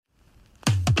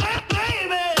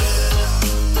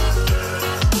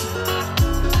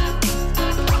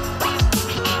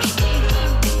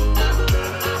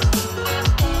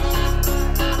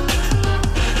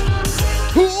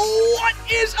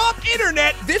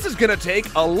this is gonna take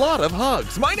a lot of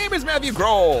hugs. My name is Matthew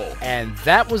Grohl. And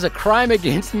that was a crime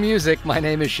against music. My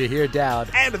name is Shahir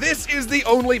Dowd. And this is the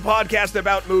only podcast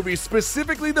about movies,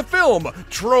 specifically the film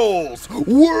Trolls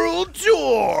World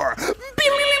Tour.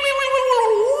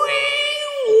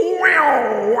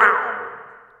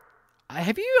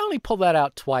 Have you only pulled that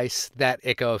out twice, that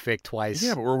echo effect twice?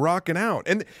 Yeah, but we're rocking out.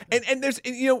 And there's,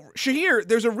 Shahir,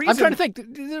 there's a reason. I'm trying to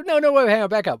think. No, wait, hang on,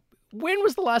 back up. When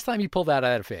was the last time you pulled out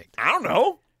that effect? I don't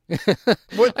know. I feel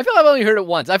like I've only heard it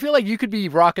once. I feel like you could be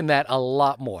rocking that a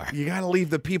lot more. You got to leave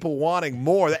the people wanting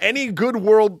more. Any good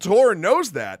world tour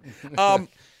knows that.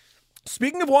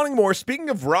 Speaking of wanting more, speaking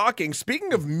of rocking,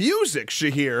 speaking of music,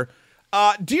 Shahir,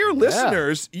 dear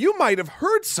listeners, you might have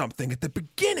heard something at the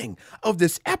beginning of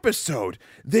this episode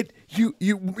that you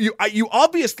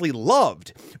obviously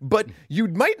loved, but you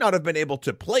might not have been able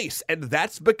to place, and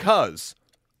that's because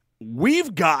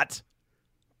we've got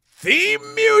theme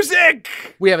music!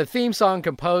 We have a theme song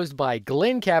composed by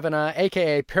Glenn Kavanagh,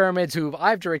 a.k.a. Pyramids, who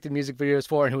I've directed music videos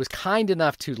for and who was kind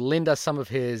enough to lend us some of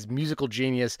his musical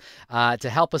genius to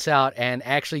help us out and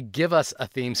actually give us a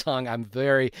theme song. I'm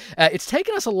very... it's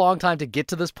taken us a long time to get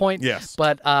to this point. Yes.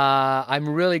 But I'm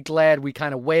really glad we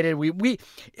kind of waited.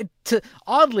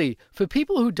 Oddly, for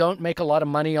people who don't make a lot of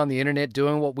money on the internet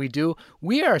doing what we do,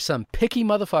 we are some picky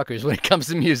motherfuckers when it comes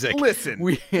to music. Listen,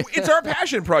 it's our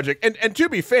passion project. And to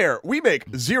be fair, we make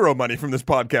zero money from this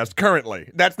podcast currently.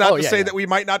 That's not to say that we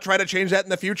might not try to change that in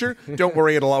the future. Don't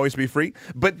worry, it'll always be free.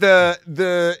 But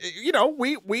we're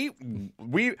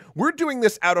doing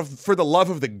this for the love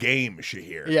of the game,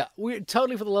 Shahir. Yeah, we're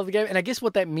totally for the love of the game. And I guess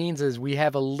what that means is we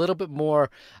have a little bit more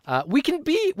we can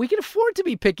afford to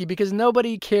be picky because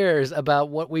nobody cares about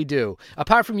what we do,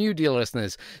 apart from you, dear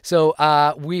listeners. So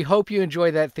we hope you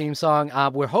enjoy that theme song.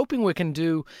 We're hoping we can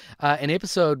do an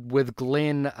episode with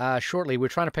Glenn shortly. We're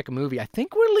trying to pick a movie. I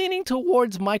think we're leaning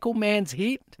towards Michael Mann's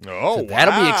Heat. Oh, so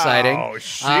that'll be exciting. Oh,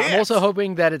 shit. I'm also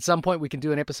hoping that at some point we can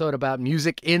do an episode about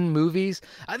music in movies.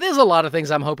 There's a lot of things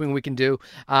I'm hoping we can do,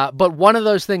 but one of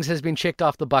those things has been checked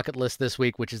off the bucket list this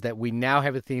week, which is that we now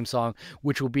have a theme song,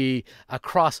 which will be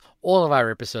across all of our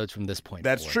episodes from this point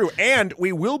That's forward. true. And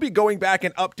we will be going back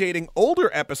and updating older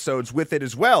episodes with it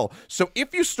as well. So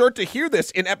if you start to hear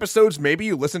this in episodes, maybe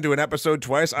you listen to an episode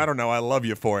twice. I don't know. I love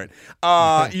you for it.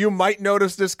 You might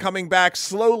notice this coming back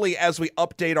slowly as we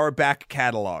update our back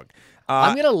catalog.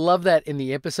 I'm going to love that in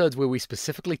the episodes where we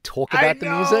specifically talk about the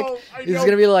music. I It's know.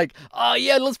 going to be like, oh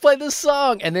yeah, let's play this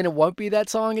song. And then it won't be that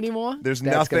song anymore. There's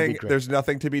That's gonna be nothing. great. There's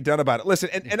nothing to be done about it. Listen,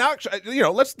 and actually,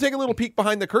 let's take a little peek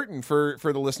behind the curtain for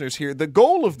the listeners here. The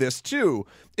goal of this too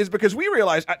is because we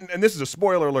realize, and this is a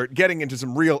spoiler alert, getting into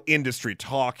some real industry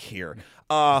talk here.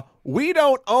 We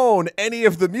don't own any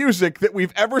of the music that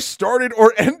we've ever started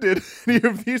or ended any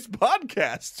of these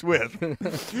podcasts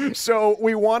with. So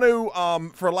we want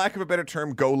to, for lack of a better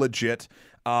term, go legit.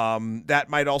 That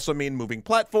might also mean moving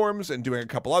platforms and doing a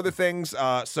couple other things.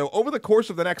 So over the course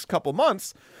of the next couple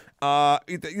months, there'll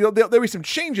be some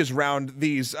changes around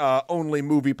these only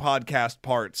movie podcast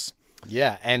parts.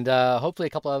 Yeah, and hopefully a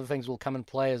couple other things will come in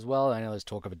play as well. I know there's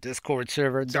talk of a Discord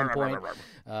server at some point,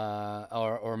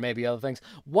 or maybe other things.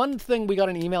 One thing we got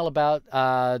an email about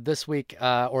this week,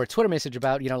 or a Twitter message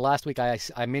about, last week I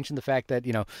mentioned the fact that,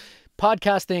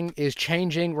 podcasting is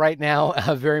changing right now,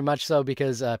 very much so,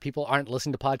 because people aren't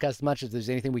listening to podcasts as much. If there's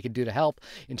anything we can do to help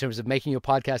in terms of making your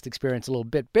podcast experience a little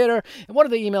bit better. And one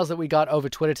of the emails that we got over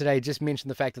Twitter today just mentioned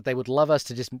the fact that they would love us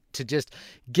to just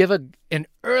give an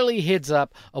early heads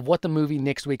up of what the movie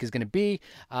next week is going to be.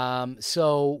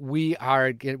 So we're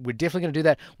definitely going to do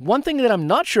that. One thing that I'm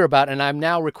not sure about, and I'm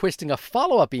now requesting a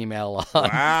follow-up email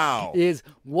on, is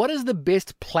what is the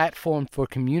best platform for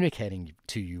communicating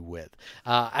to you with?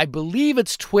 I believe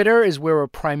it's Twitter is where we're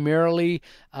primarily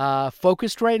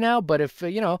focused right now. But if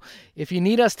you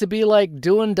need us to be like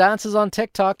doing dances on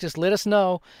TikTok, just let us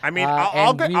know. I mean,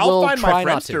 I'll find my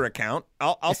Friendster account.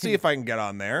 I'll see if I can get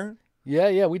on there.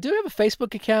 Yeah. We do have a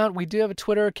Facebook account. We do have a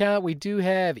Twitter account. We do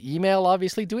have email,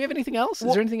 obviously. Do we have anything else?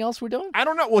 Is there anything else we're doing? I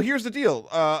don't know. Well, here's the deal.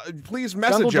 Please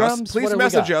message Jungle us. Drums? Please What do we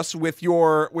message got? us with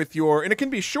your, and it can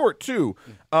be short too.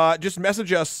 Just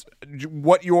message us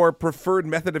what your preferred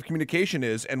method of communication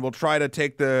is, and we'll try to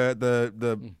take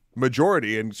the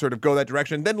majority and sort of go that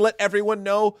direction. Then let everyone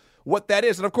know what that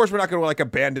is. And of course, we're not going to like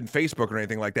abandon Facebook or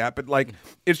anything like that, but like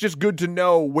it's just good to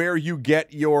know where you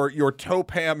get your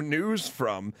Topam news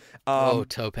from.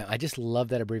 Topam. I just love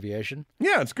that abbreviation.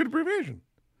 Yeah, it's a good abbreviation.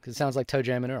 Because it sounds like Toe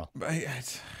Jam and Earl.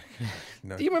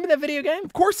 No. Do you remember that video game?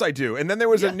 Of course I do. And then there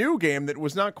was a new game that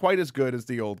was not quite as good as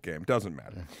the old game. Doesn't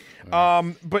matter.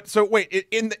 But so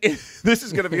wait, this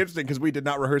is going to be interesting because we did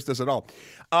not rehearse this at all.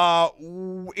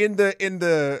 In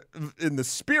the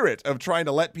spirit of trying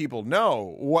to let people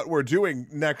know what we're doing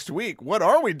next week, what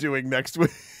are we doing next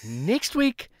week? Next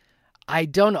week, I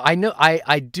don't know.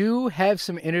 I do have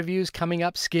some interviews coming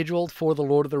up scheduled for the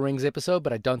Lord of the Rings episode,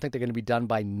 but I don't think they're going to be done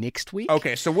by next week.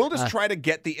 Okay, so we'll just try to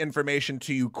get the information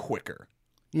to you quicker.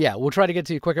 Yeah, we'll try to get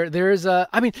to you quicker. There's I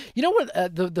mean, you know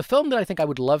what? The film that I think I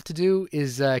would love to do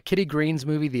is Kitty Green's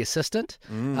movie, The Assistant,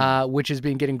 which has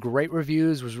been getting great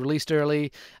reviews, was released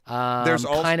early. There's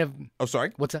also... kind of... Oh,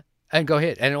 sorry? What's that? And go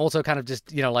ahead. And also kind of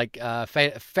just,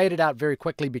 faded out very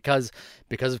quickly because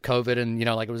of COVID and,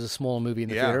 it was a small movie in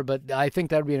the theater. But I think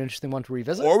that would be an interesting one to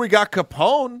revisit. Or we got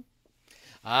Capone.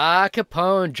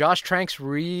 Capone, Josh Trank's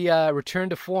return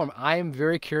to form. I am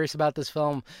very curious about this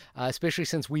film, especially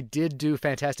since we did do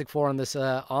Fantastic Four on this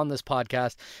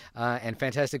podcast, and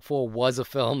Fantastic Four was a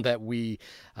film that we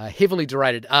heavily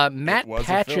derided. Matt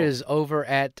Patches over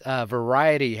at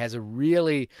Variety has a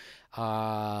really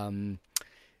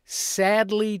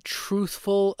sadly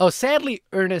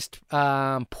earnest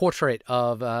portrait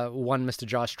of one Mr.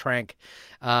 Josh Trank,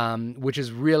 which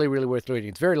is really, really worth reading.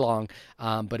 It's very long,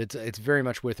 but it's very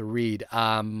much worth a read.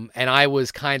 And I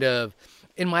was kind of,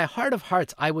 in my heart of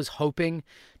hearts, I was hoping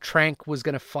Trank was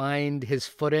going to find his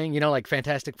footing, like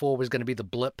Fantastic Four was going to be the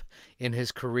blip in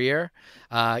his career.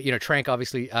 Trank,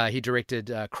 obviously, he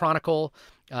directed Chronicle,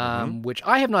 which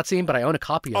I have not seen, but I own a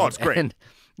copy of. Oh, it's great. And,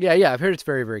 yeah, I've heard it's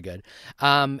very, very good.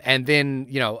 And then,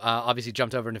 obviously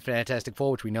jumped over into Fantastic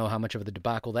Four, which we know how much of the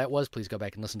debacle that was. Please go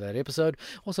back and listen to that episode.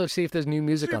 Also, see if there's new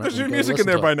music on it. There's new music in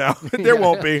there by now. There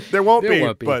won't be. There won't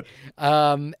be. But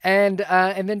and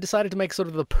then decided to make sort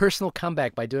of the personal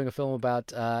comeback by doing a film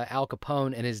about Al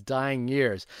Capone and his dying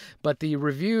years. But the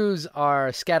reviews are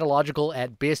scatological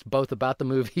at best, both about the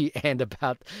movie and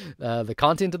about the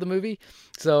content of the movie.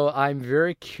 So I'm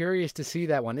very curious to see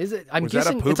that one. I'm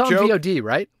guessing it's on VOD,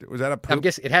 right? Was that a poop? I'm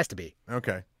guessing it has to be.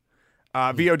 Okay.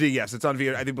 VOD, yes, it's on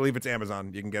VOD. I believe it's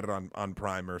Amazon. You can get it on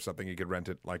Prime or something. You could rent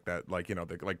it like that, like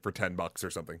for $10 or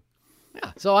something.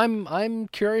 Yeah. So I'm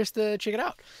curious to check it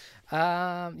out.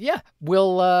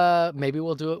 We'll maybe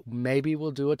we'll do it. Maybe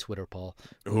we'll do a Twitter poll.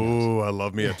 Ooh, I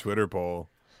love me a Twitter poll.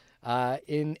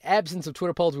 In absence of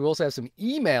Twitter polls, we also have some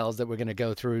emails that we're going to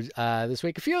go through this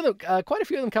week. Quite a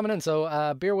few of them coming in,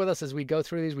 so bear with us as we go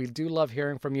through these. We do love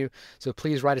hearing from you, so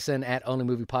please write us in at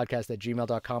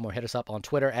onlymoviepodcast@gmail.com or hit us up on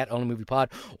Twitter at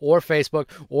onlymoviepod or Facebook,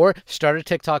 or start a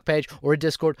TikTok page or a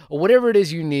Discord or whatever it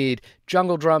is you need.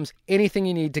 Jungle drums, anything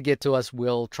you need to get to us,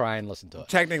 we'll try and listen to it.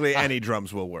 Technically, any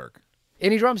drums will work.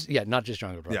 Any drums? Yeah, not just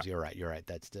jungle drums. Yeah. You're right.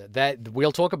 That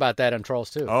we'll talk about that on Trolls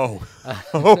too. Oh,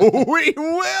 we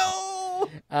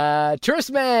will.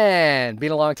 Tourist Man,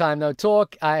 been a long time no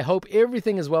talk. I hope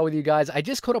everything is well with you guys. I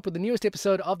just caught up with the newest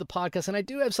episode of the podcast, and I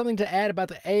do have something to add about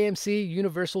the AMC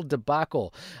Universal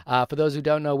debacle. For those who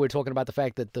don't know, we're talking about the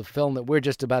fact that the film that we're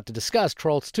just about to discuss,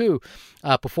 Trolls 2,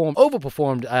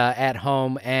 overperformed at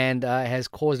home and has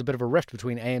caused a bit of a rift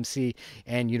between AMC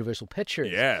and Universal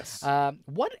Pictures. Yes.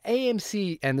 What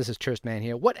AMC, and this is Tourist Man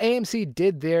here, what AMC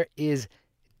did there is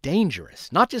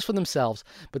dangerous, not just for themselves,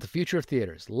 but the future of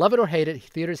theaters. Love it or hate it,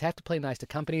 theaters have to play nice to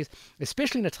companies,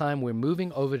 especially in a time where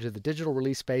moving over to the digital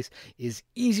release space is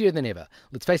easier than ever.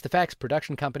 Let's face the facts,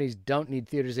 production companies don't need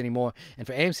theaters anymore, and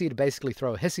for AMC to basically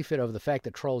throw a hissy fit over the fact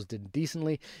that Trolls did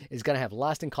decently is going to have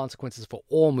lasting consequences for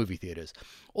all movie theaters.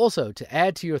 Also, to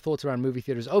add to your thoughts around movie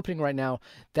theaters opening right now,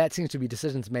 that seems to be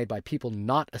decisions made by people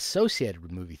not associated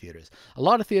with movie theaters. A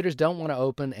lot of theaters don't want to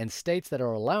open, and states that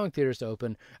are allowing theaters to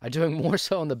open are doing more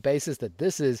so on the basis that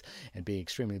this is, and being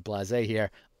extremely blasé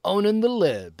here, owning the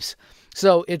libs.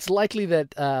 So it's likely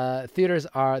that theaters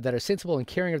that are sensible and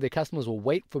caring of their customers will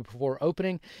wait before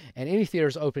opening, and any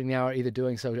theaters opening now are either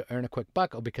doing so to earn a quick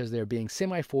buck or because they're being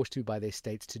semi-forced to by their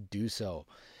states to do so.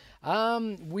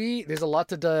 There's a lot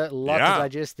to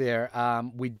digest there.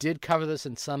 We did cover this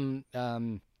in some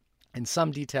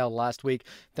detail last week.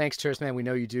 Thanks, Tourist Man. We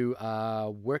know you do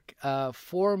work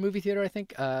for a movie theater, I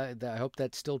think. I hope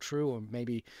that's still true, or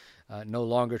maybe no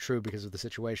longer true because of the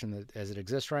situation as it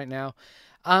exists right now.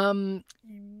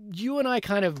 You and I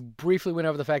kind of briefly went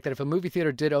over the fact that if a movie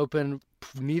theater did open,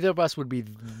 neither of us would be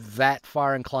that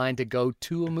far inclined to go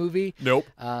to a movie. Nope.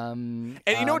 And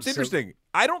you know what's interesting?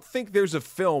 I don't think there's a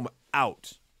film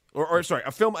out, or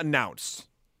a film announced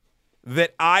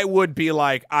that I would be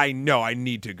like, I know I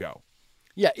need to go.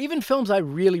 Yeah, even films I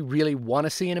really, really want to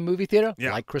see in a movie theater,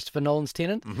 Yeah. like Christopher Nolan's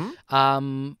Tenet,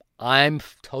 I'm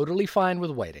totally fine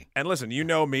with waiting. And listen, you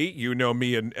know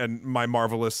me and my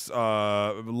marvelous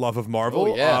love of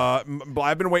Marvel. Oh, yeah.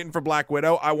 I've been waiting for Black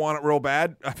Widow. I want it real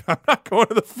bad. I'm not going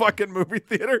to the fucking movie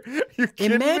theater. You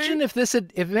kidding Imagine me? if this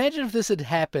had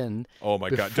happened. Oh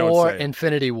my God, before don't say it.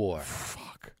 Infinity War.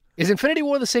 Fuck. Is Infinity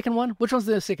War the second one? Which one's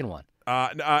the second one?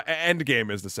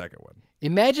 Endgame is the second one.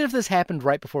 Imagine if this happened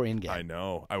right before Endgame. I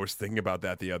know. I was thinking about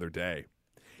that the other day.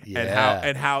 Yeah.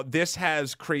 And how this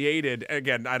has created,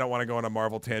 again, I don't want to go on a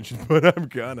Marvel tangent, but I'm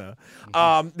gonna.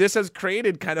 This has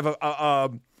created kind of a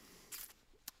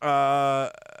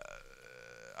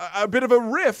bit of a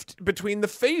rift between the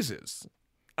phases.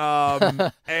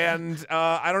 And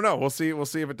I don't know. We'll see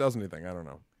if it does anything. I don't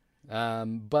know.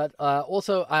 But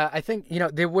also, I think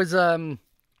there was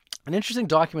an interesting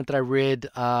document that I read.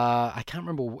 I can't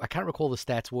recall the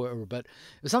stats were, but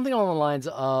it was something along the lines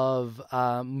of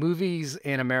movies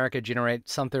in America generate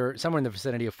somewhere in the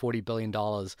vicinity of $40 billion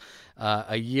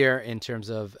a year in terms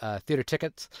of theater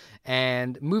tickets,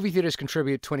 and movie theaters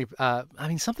contribute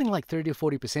something like 30 to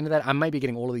 40% of that. I might be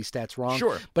getting all of these stats wrong,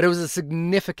 Sure, but it was a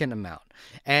significant amount.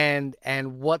 And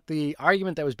what the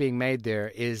argument that was being made there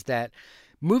is that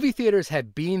movie theaters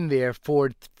had been there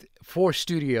for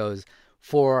studios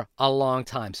for a long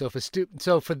time. So for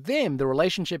them, the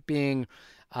relationship being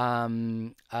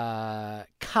cut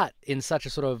in such a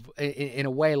sort of in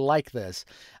a way like this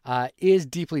is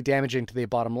deeply damaging to their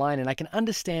bottom line, and I can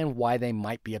understand why they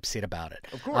might be upset about it.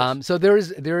 of course. So there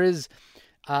is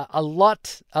a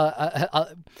lot.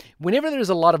 Whenever there's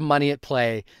a lot of money at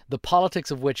play, the politics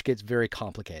of which gets very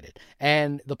complicated,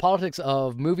 and the politics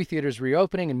of movie theaters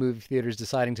reopening and movie theaters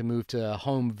deciding to move to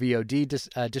home VOD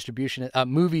distribution,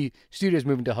 movie studios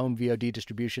moving to home VOD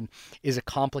distribution, is a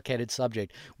complicated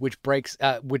subject, which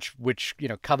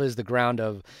covers the ground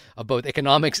of both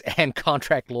economics and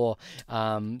contract law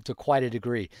to quite a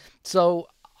degree. So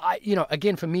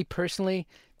again, for me personally,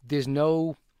 there's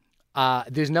no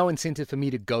incentive for me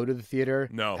to go to the theater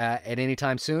at any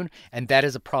time soon, and that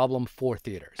is a problem for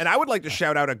theaters. And I would like to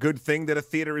shout out a good thing that a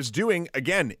theater is doing,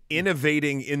 again,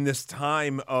 innovating in this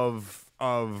time of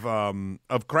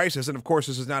crisis. And of course,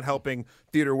 this is not helping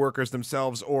theater workers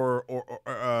themselves, or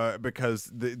because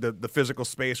the physical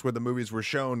space where the movies were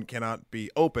shown cannot be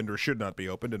opened or should not be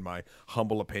opened, in my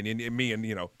humble opinion. Me and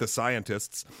the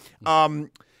scientists.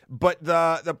 But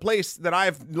the place that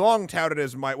I've long touted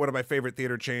as one of my favorite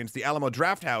theater chains, the Alamo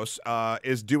Drafthouse,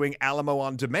 is doing Alamo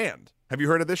on Demand. Have you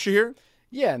heard of this, Shahir?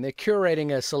 Yeah, and they're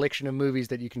curating a selection of movies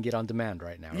that you can get on demand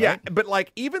right now. Yeah, right? but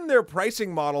even their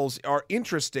pricing models are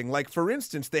interesting. Like, for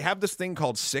instance, they have this thing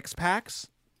called 6-packs,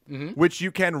 which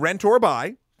you can rent or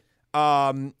buy.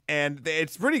 And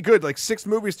it's pretty good, like 6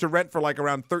 movies to rent for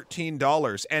around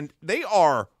 $13. And they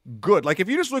are good. Like, if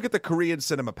you just look at the Korean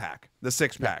cinema pack, the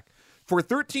 6-pack, for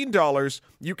 $13,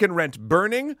 you can rent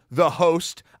Burning, The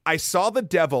Host, I Saw the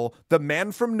Devil, The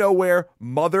Man from Nowhere,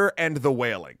 Mother, and The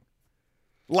Wailing.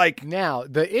 Now,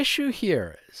 the issue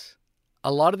here is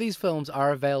a lot of these films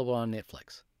are available on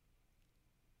Netflix.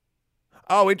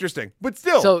 Oh, interesting. But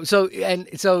still. So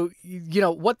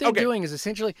what they're doing is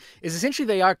essentially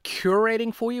they are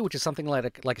curating for you, which is something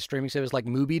like a streaming service like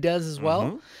Mubi does as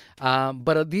well.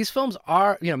 But these films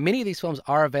are, many of these films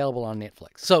are available on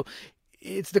Netflix. So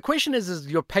the question is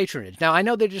your patronage. Now, I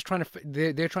know they're just trying to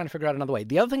figure out another way.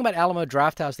 The other thing about Alamo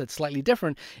Drafthouse that's slightly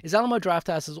different is Alamo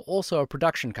Drafthouse is also a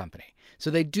production company,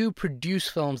 so they do produce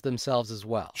films themselves as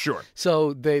well. Sure.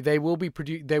 So they will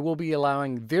be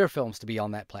allowing their films to be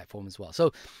on that platform as well.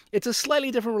 So it's a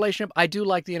slightly different relationship. I do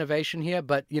like the innovation here,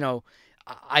 but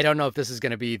I don't know if this is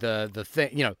going to be the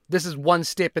thing. This is one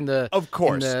step in the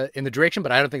in the direction,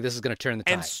 but I don't think this is going to turn the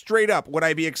tide. And straight up, would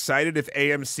I be excited if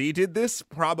AMC did this?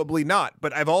 Probably not.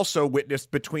 But I've also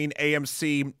witnessed between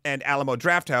AMC and Alamo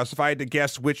Drafthouse, if I had to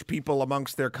guess which people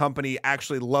amongst their company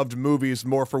actually loved movies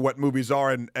more for what movies are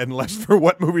and less for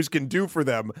what movies can do for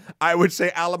them, I would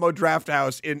say Alamo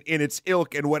Drafthouse in its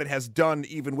ilk and what it has done,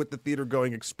 even with the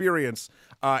theater-going experience,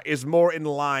 is more in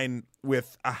line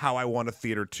with how I want a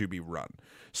theater to be run.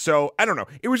 So, I don't know.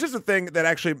 It was just a thing that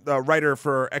actually the writer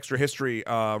for Extra History,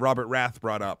 Robert Rath,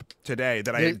 brought up today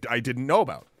that I didn't know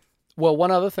about. Well,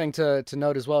 one other thing to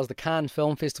note as well is the Cannes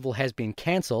Film Festival has been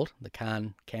canceled.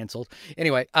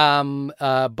 Anyway,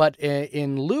 but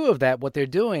in lieu of that, what they're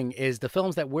doing is the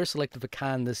films that were selected for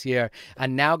Cannes this year are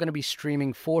now going to be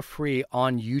streaming for free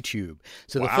on YouTube.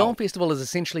 So the film festival is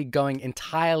essentially going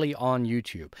entirely on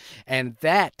YouTube. And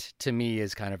that, to me,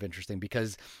 is kind of interesting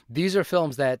because these are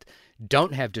films that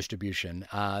don't have distribution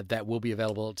that will be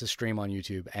available to stream on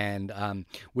YouTube. And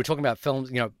we're talking about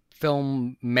films,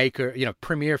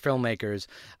 premier filmmakers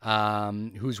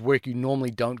whose work you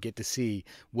normally don't get to see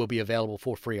will be available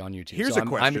for free on YouTube. Here's a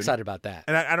question. I'm excited about that.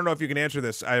 And I don't know if you can answer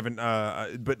this. I haven't,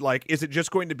 but like, is it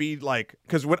just going to be like,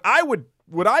 because what I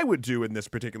would do in this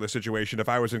particular situation if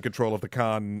I was in control of the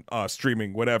con,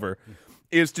 streaming, whatever,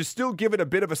 is to still give it a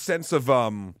bit of a sense of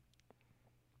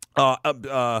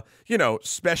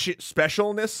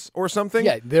specialness or something.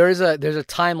 Yeah, there's a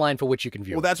timeline for which you can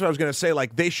view. Well, that's what I was going to say.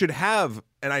 Like, they should have,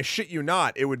 and I shit you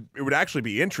not, it would actually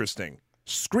be interesting,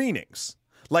 screenings.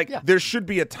 Like, there should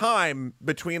be a time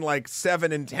between like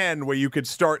 7 and 10 where you could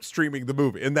start streaming the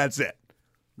movie, and that's it.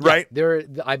 Right?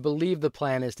 I believe the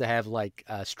plan is to have like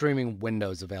streaming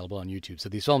windows available on YouTube, so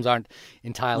these films aren't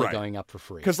entirely going up for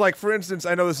free. Because, like, for instance,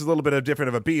 I know this is a little bit different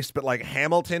of a beast, but like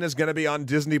Hamilton is going to be on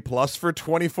Disney Plus for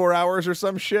 24 hours or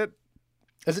some shit.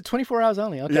 Is it 24 hours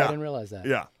only? Okay, I didn't realize that.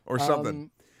 Yeah, or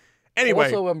something. Anyway,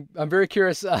 also, I'm very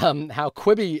curious how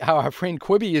our friend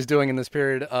Quibi is doing in this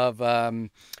period of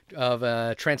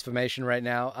transformation right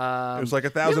now. There's like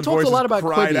 1,000 voices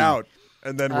cried out,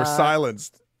 and then were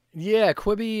silenced. Yeah,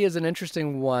 Quibi is an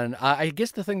interesting one. I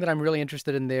guess the thing that I'm really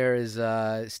interested in there is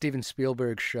Steven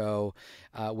Spielberg's show,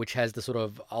 which has the sort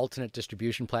of alternate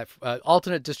distribution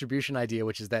idea,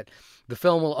 which is that the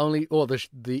film will only, or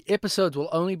the episodes will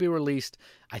only be released,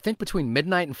 I think, between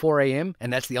midnight and 4 a.m.,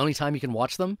 and that's the only time you can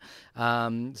watch them.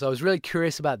 So I was really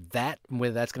curious about that, and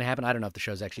whether that's going to happen. I don't know if the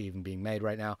show's actually even being made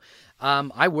right now.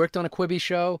 I worked on a Quibi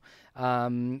show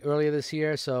earlier this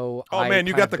year, so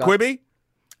you got the Quibi?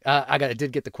 I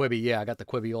did get the Quibi. Yeah, I got the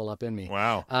Quibi all up in me.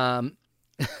 Wow.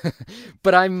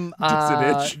 But I'm it's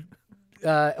an itch.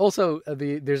 Also,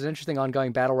 there's an interesting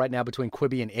ongoing battle right now between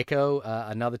Quibi and Echo,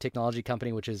 another technology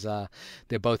company, which is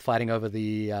they're both fighting over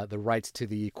the rights to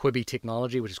the Quibi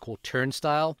technology, which is called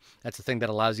Turnstile. That's the thing that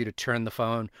allows you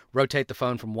to rotate the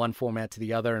phone from one format to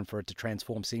the other, and for it to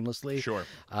transform seamlessly. Sure.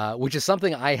 Which is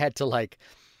something I had to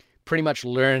pretty much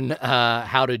learn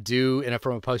how to do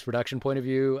from a post-production point of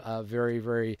view very,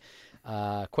 very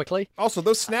quickly. Also,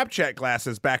 those Snapchat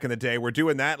glasses back in the day were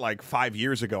doing that like 5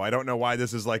 years ago. I don't know why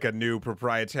this is like a new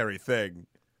proprietary thing.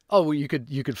 Oh, well, you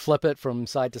could flip it from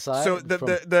side to side. So the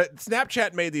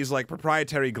Snapchat made these like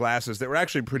proprietary glasses that were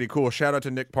actually pretty cool. Shout out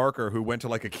to Nick Parker, who went to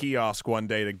like a kiosk one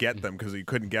day to get them because he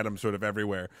couldn't get them sort of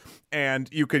everywhere. And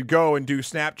you could go and do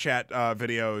Snapchat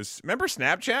videos. Remember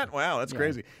Snapchat? Wow, that's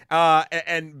crazy.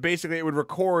 And basically it would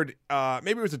record.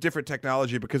 Maybe it was a different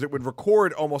technology because it would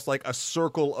record almost like a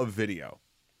circle of video.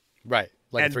 Right,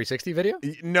 like a 360 video?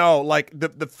 No, like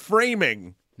the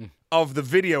framing of the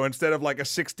video, instead of like a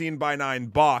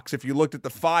 16:9 box, if you looked at the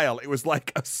file, it was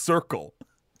like a circle.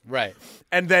 Right.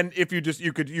 And then if you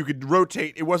could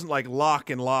rotate, it wasn't like lock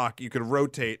and lock, you could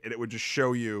rotate and it would just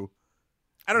show you.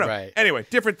 I don't know. Right. Anyway,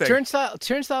 different thing.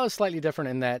 Turnstile is slightly different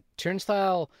in that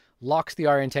Turnstile locks the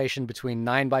orientation between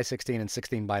 9:16 and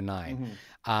 16:9.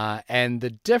 And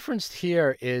the difference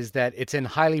here is that it's in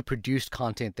highly produced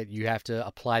content that you have to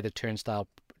apply the Turnstile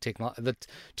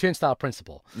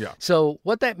principle. Yeah. So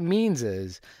what that means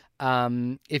is,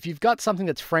 if you've got something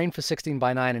that's framed for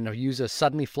 16:9 and a user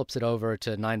suddenly flips it over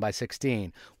to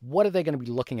 9:16, what are they going to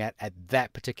be looking at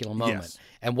that particular moment? Yes.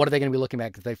 And what are they going to be looking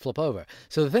at if they flip over?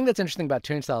 So the thing that's interesting about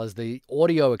Turnstile is the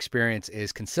audio experience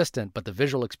is consistent, but the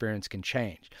visual experience can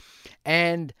change.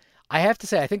 And I have to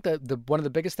say, I think the one of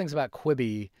the biggest things about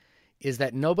Quibi is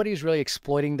that nobody's really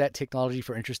exploiting that technology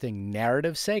for interesting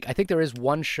narrative sake. I think there is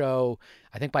one show,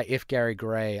 I think by F. Gary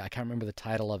Gray, I can't remember the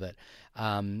title of it,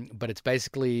 but it's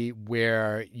basically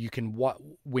where you can,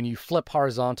 when you flip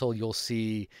horizontal, you'll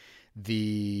see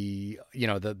the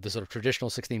sort of traditional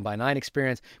 16:9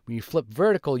 experience. When you flip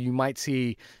vertical, you might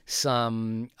see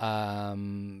some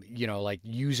like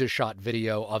user shot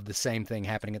video of the same thing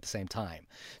happening at the same time.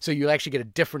 So you actually get a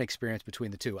different experience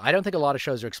between the two. I don't think a lot of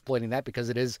shows are exploiting that because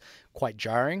it is quite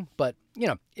jarring, but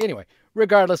anyway,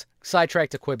 regardless, sidetrack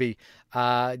to Quibi. Do you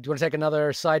want to take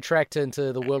another sidetrack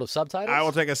into the world of subtitles? I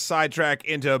will take a sidetrack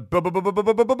into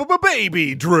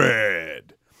Baby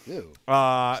Dread.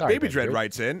 Sorry, Baby Dread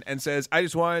writes in and says, I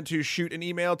just wanted to shoot an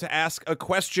email to ask a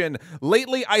question.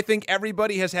 Lately, I think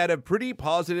everybody has had a pretty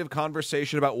positive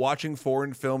conversation about watching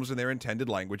foreign films in their intended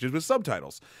languages with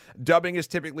subtitles. Dubbing is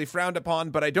typically frowned upon,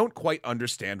 but I don't quite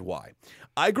understand why.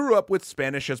 I grew up with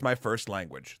Spanish as my first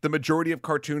language. The majority of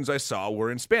cartoons I saw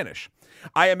were in Spanish.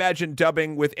 I imagine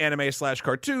dubbing with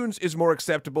anime/cartoons is more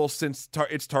acceptable since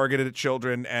it's targeted at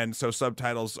children, and so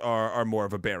subtitles are more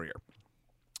of a barrier.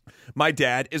 My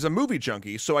dad is a movie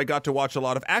junkie, so I got to watch a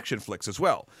lot of action flicks as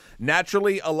well.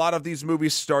 Naturally, a lot of these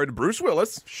movies starred Bruce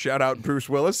Willis, shout out Bruce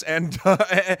Willis, and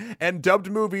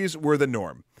dubbed movies were the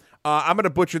norm. I'm going to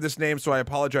butcher this name, so I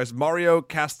apologize. Mario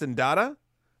Castaneda?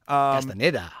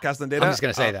 Castaneda. Castaneda? I'm just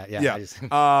going to say that, yeah.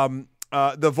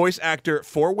 The voice actor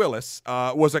for Willis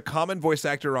was a common voice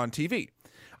actor on TV.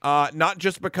 Not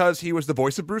just because he was the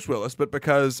voice of Bruce Willis, but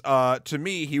because, to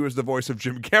me, he was the voice of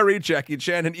Jim Carrey, Jackie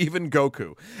Chan, and even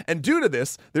Goku. And due to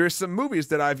this, there are some movies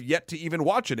that I've yet to even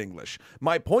watch in English.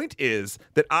 My point is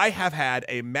that I have had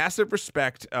a massive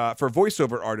respect for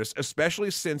voiceover artists, especially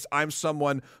since I'm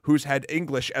someone who's had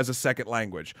English as a second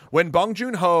language. When Bong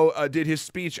Joon-ho did his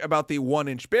speech about the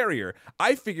 1-inch barrier,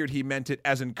 I figured he meant it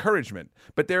as encouragement.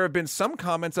 But there have been some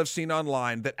comments I've seen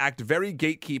online that act very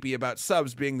gatekeepy about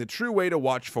subs being the true way to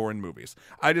watch foreign movies.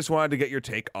 I just wanted to get your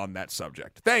take on that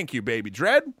subject. Thank you, Baby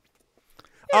Dread.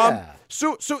 Yeah.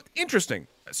 So interesting.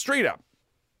 Straight up,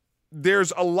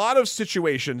 there's a lot of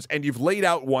situations, and you've laid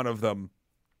out one of them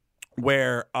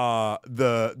where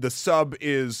the sub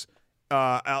is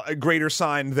a greater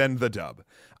sign than the dub,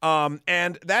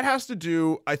 and that has to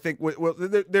do, I think,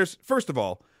 with there's first of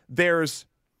all there's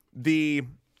the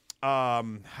how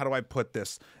do I put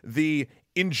this, the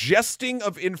ingesting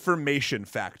of information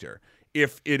factor.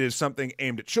 If it is something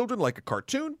aimed at children, like a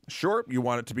cartoon, sure, you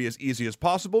want it to be as easy as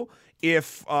possible.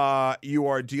 If you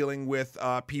are dealing with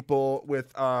people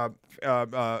with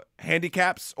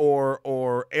handicaps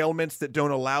or ailments that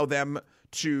don't allow them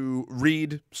to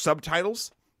read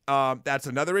subtitles, that's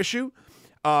another issue.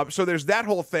 So there's that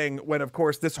whole thing when, of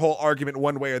course, this whole argument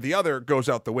one way or the other goes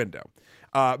out the window.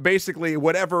 Basically,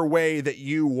 whatever way that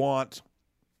you want,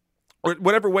 or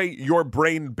whatever way your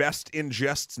brain best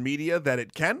ingests media that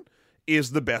it can,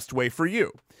 is the best way for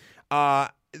you.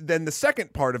 Then the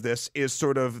second part of this is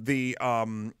sort of the,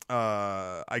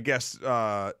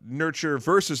 nurture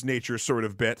versus nature sort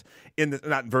of bit,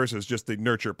 not versus, just the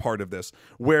nurture part of this,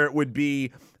 where it would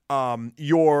be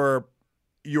your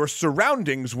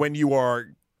surroundings when you are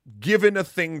given a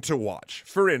thing to watch.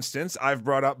 For instance, I've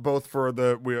brought up both for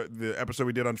the episode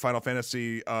we did on Final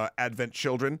Fantasy Advent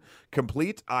Children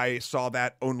Complete. I saw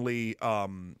that only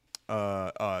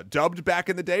dubbed back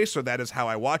in the day, so that is how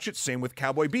I watch it. Same with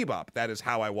Cowboy Bebop. That is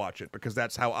how I watch it, because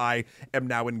that's how I am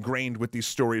now ingrained with these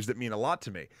stories that mean a lot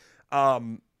to me.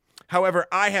 However,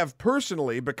 I have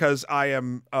personally, because I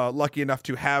am lucky enough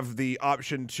to have the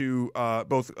option to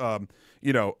both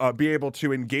be able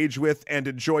to engage with and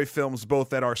enjoy films both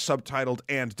that are subtitled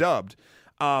and dubbed,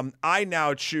 I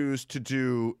now choose to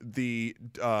do the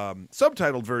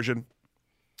subtitled version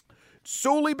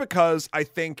solely because I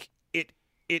think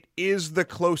it is the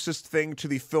closest thing to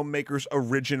the filmmaker's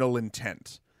original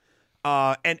intent.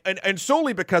 And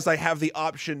solely because I have the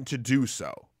option to do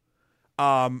so.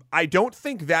 I don't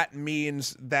think that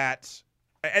means that,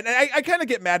 and I kind of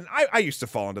get mad, and I used to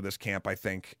fall into this camp, I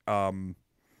think. I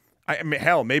mean,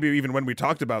 hell, maybe even when we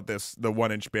talked about this, the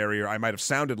 1-inch barrier, I might have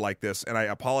sounded like this, and I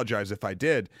apologize if I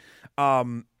did.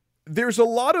 There's a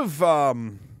lot of,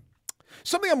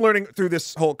 something I'm learning through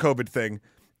this whole COVID thing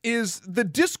is the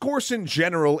discourse in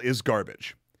general is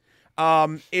garbage.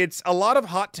 It's a lot of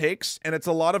hot takes, and it's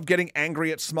a lot of getting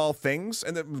angry at small things.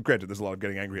 And then, granted, there's a lot of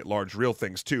getting angry at large, real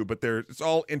things too, but it's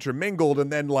all intermingled,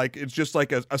 and then it's just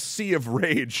like a sea of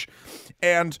rage.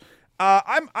 And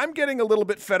I'm getting a little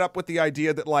bit fed up with the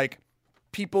idea that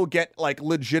people get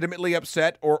legitimately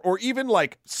upset or even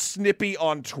snippy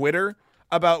on Twitter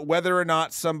about whether or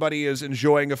not somebody is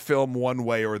enjoying a film one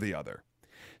way or the other.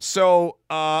 So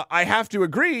I have to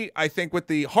agree, I think, with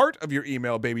the heart of your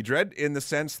email, Baby Dread, in the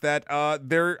sense that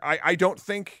I don't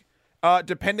think,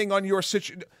 depending on your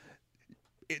situation,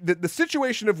 the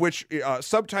situation of which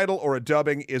subtitle or a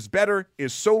dubbing is better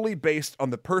is solely based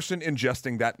on the person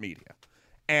ingesting that media.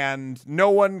 And no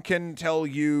one can tell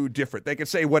you different. They can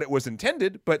say what it was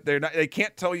intended, but they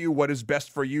can't tell you what is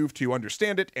best for you to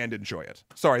understand it and enjoy it.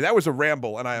 Sorry, that was a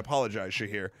ramble, and I apologize,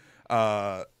 Shahir.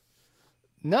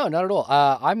 No, not at all.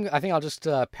 I think I'll just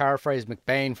paraphrase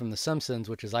McBain from The Simpsons,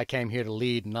 which is, "I came here to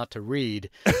lead, not to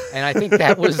read," and I think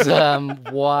that was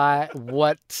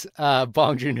what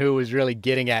Bong Joon-ho was really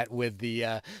getting at with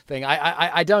the thing.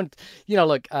 I don't,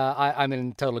 look, I'm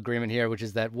in total agreement here, which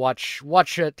is that watch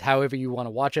it however you want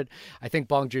to watch it. I think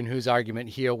Bong Joon-ho's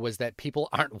argument here was that people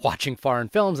aren't watching foreign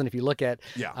films, and if you look at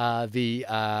the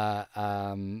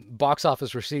box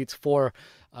office receipts for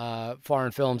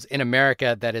foreign films in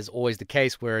America, that is always the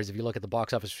case. Whereas if you look at the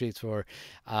box office receipts for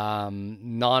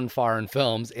non-foreign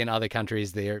films in other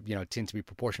countries, they tend to be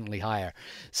proportionately higher.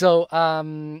 So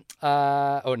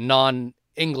or non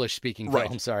English speaking Right.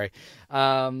 film. Sorry.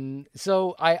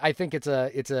 So I think it's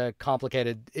a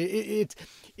complicated. It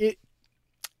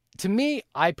to me,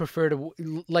 I prefer to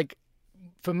like.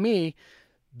 For me,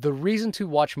 the reason to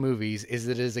watch movies is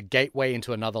that it is a gateway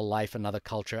into another life, another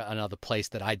culture, another place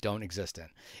that I don't exist in.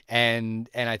 And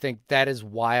I think that is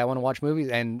why I want to watch movies.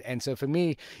 And so for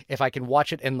me, if I can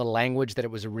watch it in the language that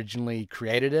it was originally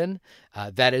created in,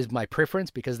 that is my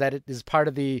preference, because that is part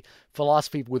of the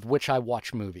philosophy with which I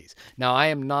watch movies. Now, I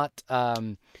am not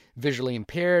visually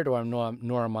impaired, or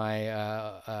nor am I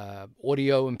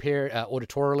audio impaired,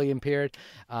 auditorily impaired.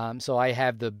 So I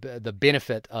have the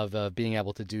benefit of being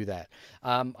able to do that.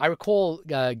 I recall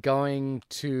going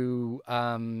to.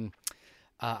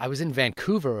 I was in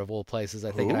Vancouver, of all places,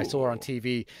 I think, and I saw on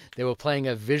TV they were playing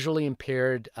a visually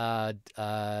impaired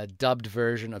dubbed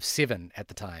version of Seven at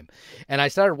the time. And I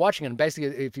started watching it, and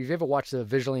basically, if you've ever watched a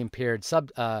visually impaired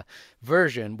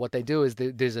version, what they do is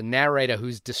there's a narrator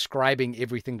who's describing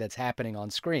everything that's happening on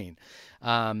screen.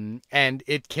 And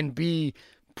it can be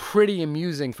pretty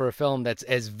amusing for a film that's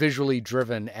as visually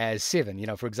driven as Seven. You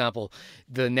know, for example,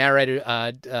 the narrator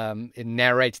it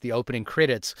narrates the opening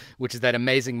credits, which is that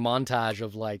amazing montage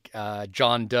of like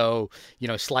John Doe, you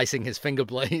know, slicing his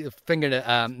fingerprints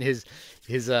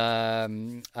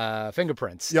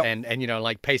Yep. and you know,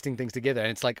 like pasting things together,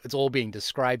 and it's like it's all being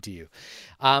described to you.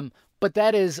 But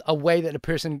that is a way that a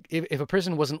person, if a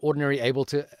person wasn't ordinarily able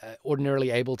to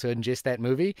ingest that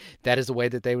movie, that is the way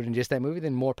that they would ingest that movie.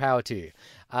 Then more power to you.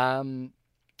 My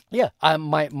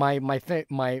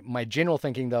general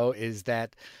thinking though is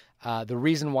that the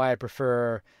reason why I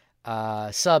prefer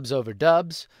subs over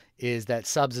dubs is that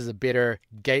subs is a better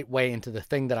gateway into the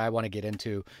thing that I want to get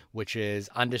into, which is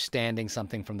understanding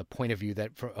something from the point of view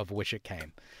of which it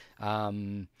came.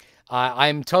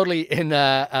 I'm totally in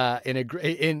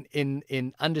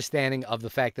understanding of the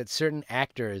fact that certain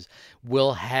actors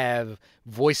will have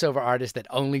voiceover artists that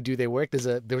only do their work.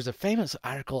 There was a famous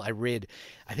article I read,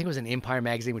 I think it was in Empire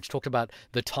magazine, which talked about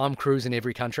the Tom Cruise in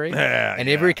every country, and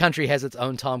every country has its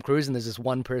own Tom Cruise, and there's this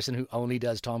one person who only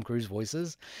does Tom Cruise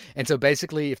voices. And so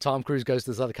basically, if Tom Cruise goes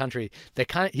to this other country,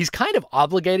 he's kind of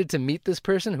obligated to meet this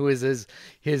person who is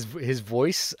his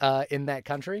voice in that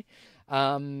country.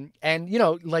 And you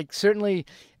know, like certainly,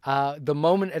 the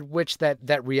moment at which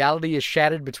that reality is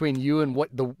shattered between you and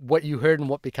what you heard and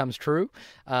what becomes true,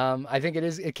 I think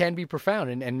it can be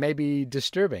profound and maybe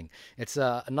disturbing. It's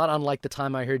not unlike the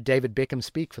time I heard David Beckham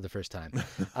speak for the first time.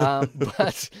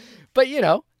 But you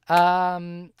know,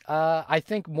 I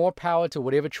think more power to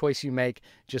whatever choice you make.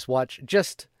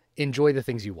 Just enjoy the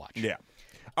things you watch. Yeah.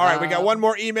 All right, we got one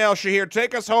more email, Shahir.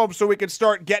 Take us home so we can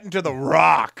start getting to The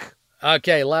Rock.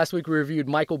 Okay, last week we reviewed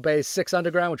Michael Bay's Six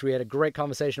Underground, which we had a great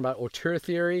conversation about auteur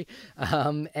theory,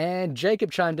 and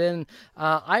Jacob chimed in.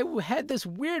 I had this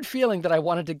weird feeling that I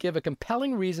wanted to give a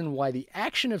compelling reason why the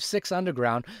action of Six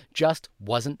Underground just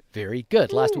wasn't very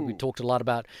good. Last week we talked a lot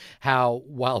about how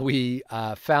while we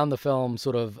found the film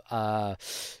sort of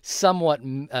somewhat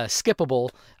skippable,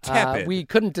 we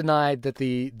couldn't deny that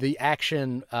the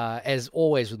action, as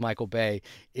always with Michael Bay,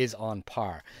 is on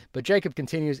par. But Jacob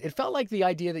continues, it felt like the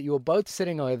idea that you were both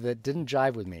sitting over that didn't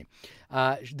jive with me.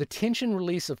 The tension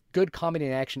release of good comedy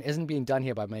and action isn't being done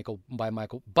here by Michael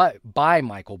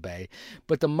Bay,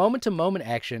 but the moment-to-moment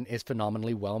action is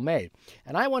phenomenally well made.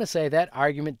 And I want to say that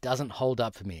argument doesn't hold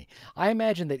up for me. I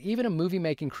imagine that even a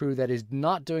movie-making crew that is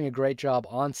not doing a great job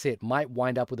on set might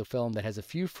wind up with a film that has a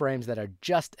few frames that are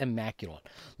just immaculate.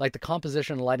 Like the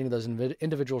composition and lighting of those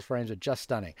individual frames are just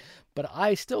stunning. But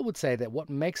I still would say that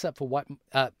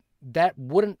that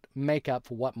wouldn't make up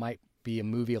for what might be a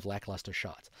movie of lackluster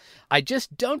shots. I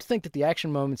just don't think that the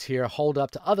action moments here hold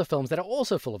up to other films that are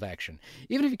also full of action.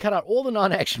 Even if you cut out all the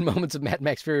non-action moments of Mad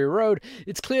Max Fury Road,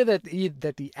 it's clear that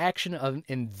the action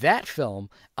in that film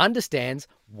understands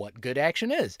what good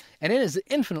action is, and it is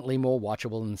infinitely more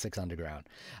watchable than Six Underground.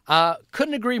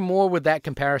 Couldn't agree more with that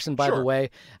comparison, by the way.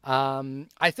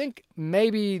 I think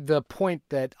maybe the point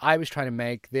that I was trying to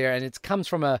make there, and it comes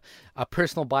from a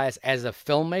personal bias as a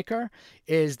filmmaker,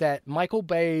 is that Michael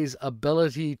Bay's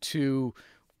ability to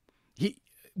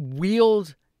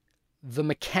wield the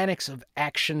mechanics of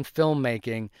action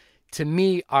filmmaking, to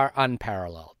me, are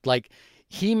unparalleled. Like,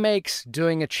 he makes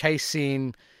doing a chase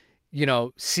scene, you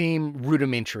know, seem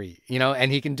rudimentary, you know,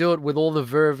 and he can do it with all the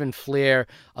verve and flair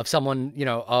of someone, you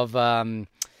know, of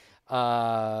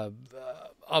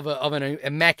of an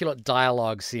immaculate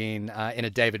dialogue scene in a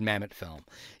David Mamet film.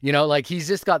 You know, like he's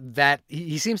just got that.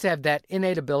 He seems to have that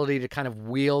innate ability to kind of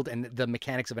wield and the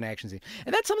mechanics of an action scene,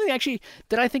 and that's something actually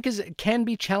that I think can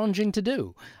be challenging to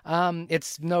do.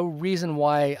 It's no reason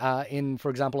why, for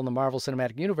example, in the Marvel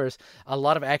Cinematic Universe, a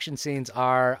lot of action scenes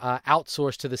are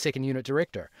outsourced to the second unit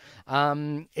director.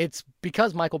 It's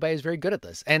because Michael Bay is very good at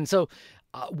this, and so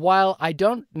while I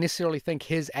don't necessarily think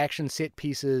his action set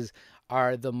pieces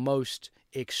are the most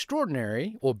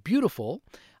extraordinary or beautiful,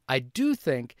 I do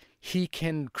think he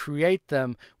can create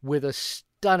them with a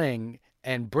stunning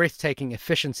and breathtaking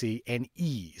efficiency and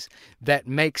ease that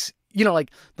makes, you know,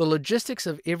 like the logistics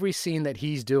of every scene that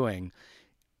he's doing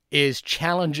is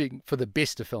challenging for the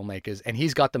best of filmmakers, and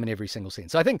he's got them in every single scene.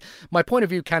 So I think my point of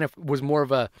view kind of was more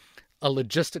of a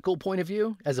logistical point of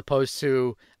view as opposed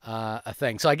to a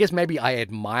thing. So I guess maybe I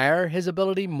admire his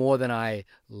ability more than I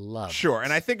love. Sure,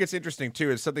 and I think it's interesting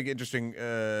too. Is something interesting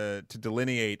to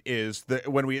delineate is that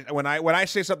when I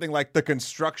say something like the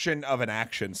construction of an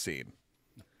action scene,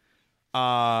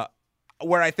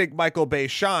 where I think Michael Bay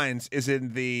shines is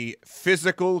in the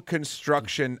physical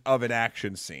construction of an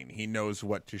action scene. He knows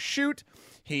what to shoot.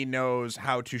 He knows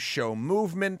how to show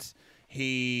movement.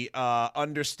 He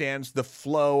understands the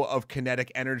flow of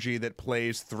kinetic energy that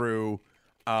plays through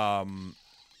a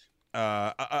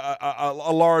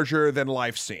larger than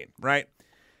life scene, right?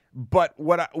 But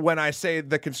when I say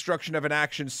the construction of an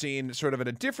action scene, sort of in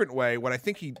a different way, what I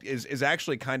think he is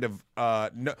actually kind of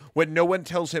when no one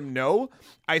tells him no,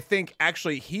 I think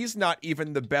actually he's not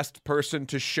even the best person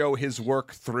to show his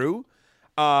work through,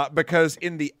 because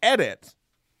in the edit,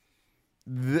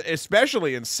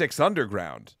 especially in Six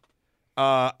Underground.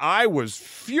 I was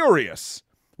furious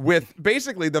with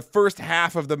basically the first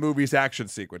half of the movie's action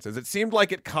sequences. It seemed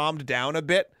like it calmed down a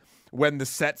bit when the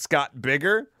sets got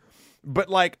bigger, but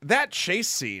like that chase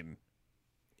scene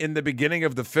in the beginning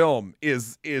of the film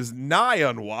is nigh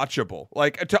unwatchable.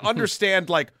 Like to understand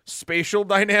like spatial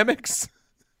dynamics.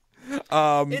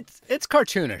 It's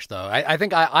cartoonish though. I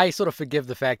think I sort of forgive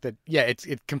the fact that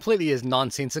it completely is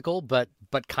nonsensical, but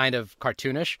kind of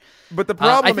cartoonish. But the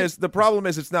problem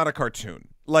is it's not a cartoon.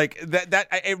 Like that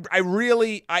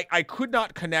I could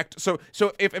not connect. So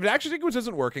if an action sequence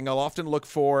isn't working, I'll often look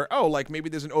for like maybe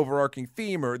there's an overarching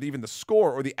theme or even the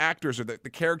score or the actors or the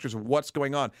characters of what's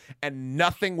going on, and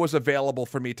nothing was available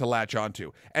for me to latch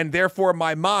onto, and therefore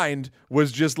my mind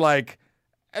was just like.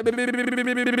 And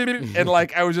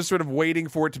like I was just sort of waiting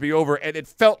for it to be over, and it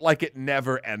felt like it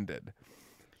never ended.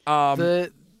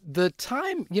 The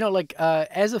time, you know, like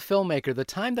as a filmmaker, the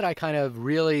time that I kind of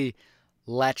really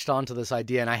latched onto this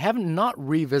idea, and I haven't not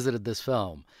revisited this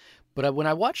film, but when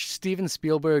I watched Steven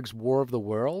Spielberg's War of the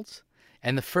Worlds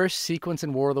and the first sequence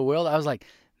in War of the World, I was like,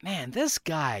 man, this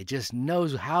guy just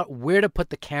knows where to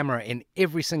put the camera in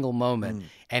every single moment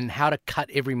and how to cut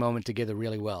every moment together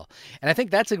really well. And I think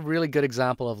that's a really good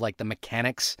example of like the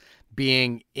mechanics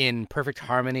being in perfect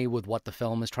harmony with what the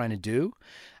film is trying to do.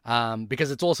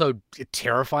 Because it's also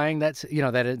terrifying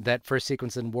that first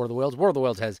sequence in War of the Worlds. War of the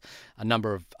Worlds has a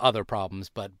number of other problems,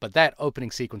 but that opening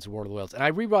sequence of War of the Worlds. And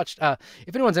I rewatched.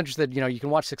 If anyone's interested, you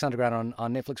can watch Six Underground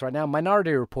on Netflix right now.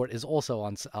 Minority Report is also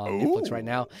on Netflix right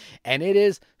now, and it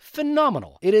is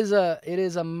phenomenal. It is a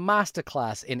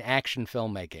masterclass in action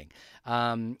filmmaking,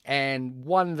 and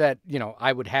one that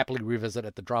I would happily revisit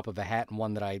at the drop of a hat, and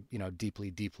one that I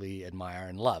deeply admire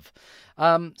and love.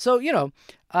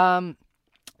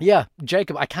 Yeah,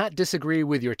 Jacob, I can't disagree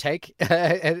with your take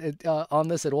on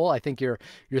this at all. I think you're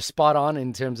spot on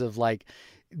in terms of like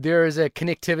there is a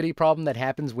connectivity problem that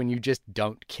happens when you just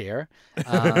don't care.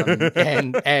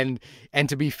 And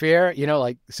to be fair,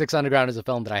 like Six Underground is a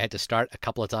film that I had to start a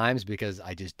couple of times because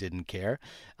I just didn't care.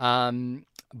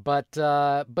 But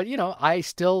I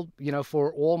still,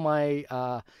 for all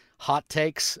my hot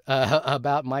takes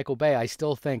about Michael Bay, I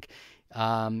still think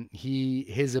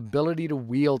his ability to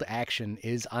wield action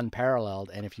is unparalleled.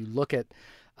 And if you look at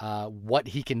what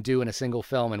he can do in a single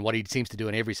film and what he seems to do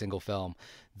in every single film,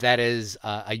 that is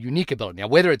a unique ability. Now,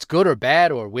 whether it's good or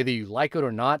bad or whether you like it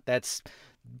or not, that's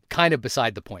kind of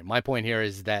beside the point. My point here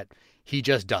is that he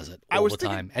just does it all the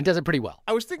time and does it pretty well.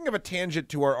 I was thinking of a tangent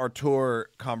to our tour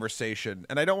conversation,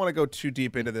 and I don't want to go too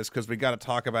deep into this because we got to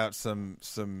talk about some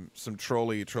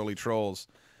trolley trolls.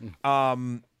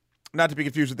 Not to be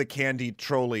confused with the candy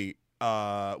trolley,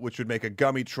 which would make a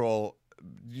gummy troll.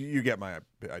 You get my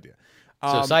idea.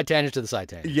 So side tangent to the side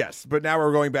tangent. Yes, but now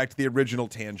we're going back to the original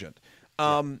tangent.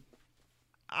 I'm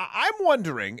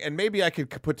wondering, and maybe I could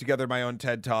put together my own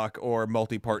TED Talk or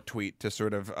multi-part tweet to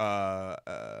sort of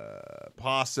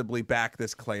possibly back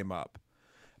this claim up.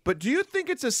 But do you think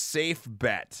it's a safe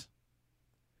bet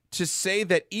to say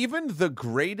that even the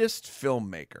greatest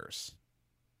filmmakers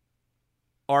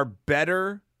are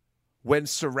better when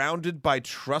surrounded by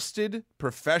trusted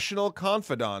professional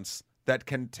confidants that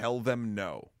can tell them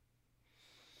no?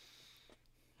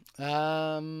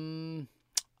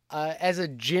 As a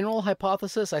general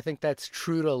hypothesis, I think that's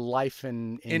true to life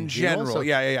in general. So,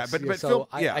 Yeah. But so film,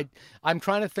 yeah. I'm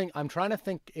trying to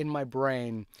think in my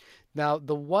brain. Now,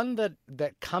 the one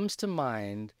that comes to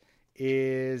mind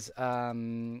is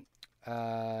Quentin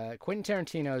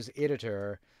Tarantino's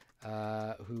editor,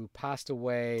 who passed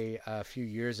away a few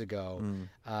years ago,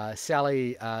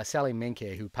 Sally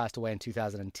Menke, who passed away in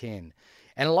 2010.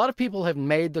 And a lot of people have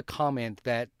made the comment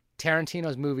that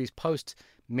Tarantino's movies post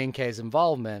Menke's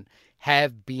involvement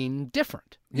have been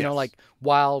different. You know, like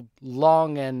while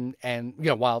long and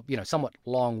while somewhat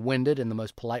long-winded in the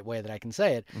most polite way that I can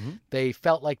say it, they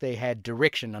felt like they had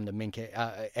direction under Menke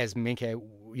as Menke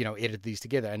edited these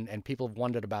together, and people have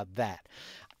wondered about that.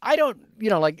 I don't,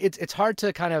 it's hard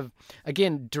to kind of,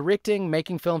 again, directing,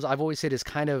 making films, I've always said is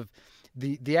kind of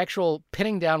the actual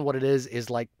pinning down what it is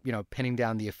like, pinning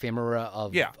down the ephemera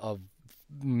of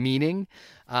meaning.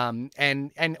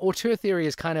 And auteur theory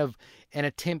is kind of an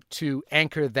attempt to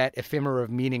anchor that ephemera of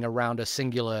meaning around a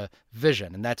singular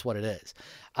vision, and that's what it is.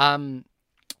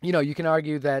 You can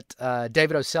argue that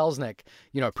David O. Selznick,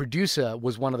 producer,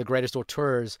 was one of the greatest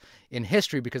auteurs in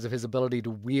history because of his ability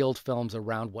to wield films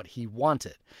around what he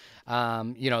wanted.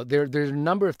 There's a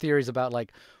number of theories about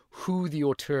like who the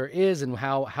auteur is and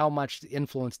how much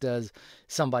influence does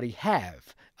somebody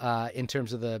have in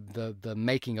terms of the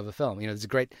making of a film. There's a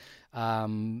great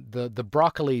the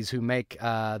Broccolis who make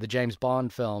the James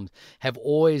Bond films have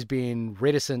always been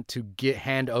reticent to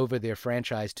hand over their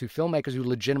franchise to filmmakers who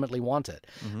legitimately want it.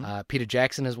 Peter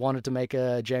Jackson has wanted to make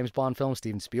a James Bond film.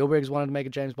 Steven Spielberg has wanted to make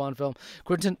a James Bond film.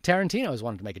 Quentin Tarantino has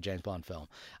wanted to make a James Bond film.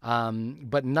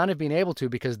 But none have been able to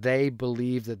because they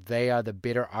believe that they are the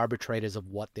better arbitrators of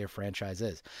what their franchise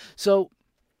is. So,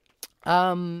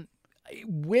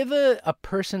 whether a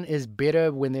person is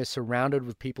better when they're surrounded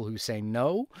with people who say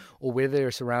no, or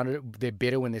whether they're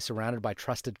better when they're surrounded by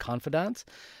trusted confidants,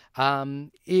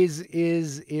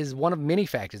 is one of many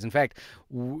factors. In fact,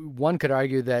 one could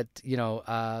argue that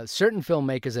certain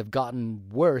filmmakers have gotten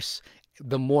worse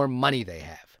the more money they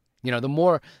have.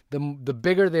 The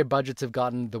bigger their budgets have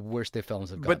gotten, the worse their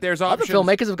films have gotten. But there's options. Other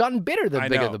filmmakers have gotten better the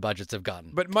bigger the budgets have gotten.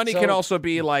 But money can also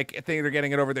be like I think they're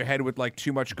getting it over their head with like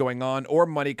too much going on, or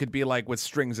money could be like with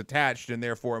strings attached, and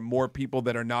therefore more people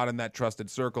that are not in that trusted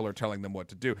circle are telling them what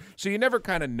to do. So you never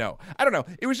kind of know. I don't know.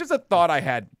 It was just a thought I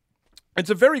had.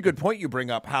 It's a very good point you bring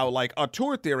up, how like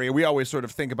auteur theory, we always sort of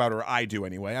think about, or I do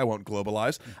anyway, I won't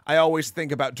globalize, I always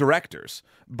think about directors.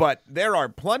 But there are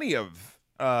plenty of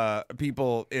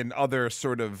people in other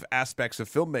sort of aspects of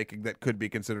filmmaking that could be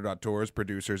considered auteurs,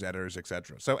 producers, editors,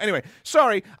 etc. So anyway,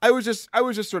 sorry, I was just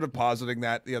sort of positing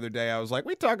that the other day. I was like,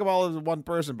 we talk of all as one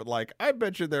person, but like, I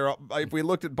bet you if we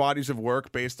looked at bodies of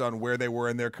work based on where they were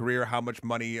in their career, how much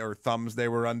money or thumbs they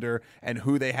were under, and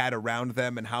who they had around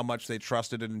them, and how much they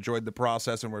trusted and enjoyed the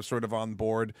process and were sort of on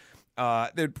board,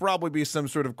 there'd probably be some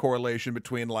sort of correlation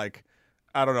between like,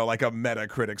 I don't know, like a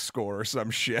Metacritic score or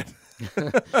some shit.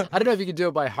 I don't know if you can do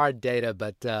it by hard data,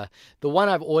 but the one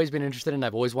I've always been interested in,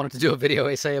 I've always wanted to do a video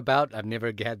essay about. I've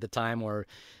never had the time or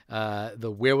the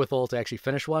wherewithal to actually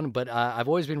finish one, but I've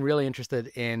always been really interested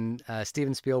in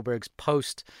Steven Spielberg's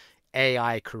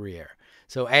post-AI career.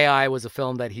 So AI was a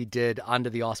film that he did under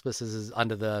the auspices,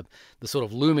 under the sort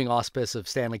of looming auspice of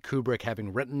Stanley Kubrick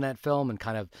having written that film and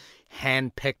kind of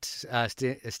handpicked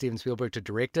Steven Spielberg to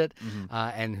direct it,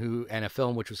 and a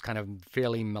film which was kind of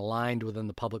fairly maligned within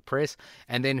the public press,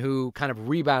 and then who kind of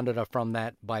rebounded from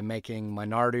that by making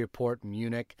Minority Report,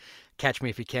 Munich, Catch Me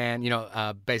If You Can,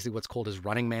 basically what's called his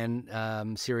Running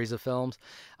Man series of films,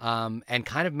 and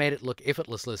kind of made it look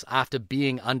effortless after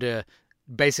being under.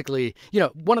 Basically,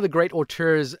 one of the great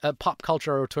auteurs, pop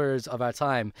culture auteurs of our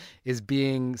time, is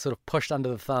being sort of pushed under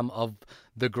the thumb of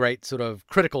the great sort of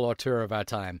critical auteur of our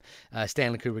time,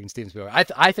 Stanley Kubrick and Steven Spielberg.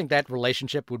 I think that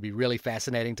relationship would be really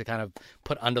fascinating to kind of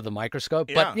put under the microscope.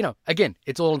 Yeah. But, again,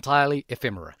 it's all entirely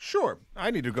ephemera. Sure.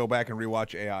 I need to go back and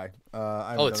rewatch AI.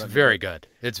 It's very good.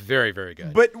 It's very, very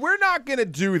good. But we're not going to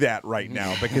do that right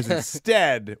now because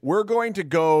instead we're going to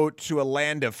go to a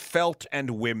land of felt and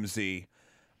whimsy.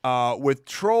 With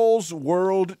Trolls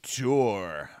World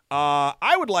Tour.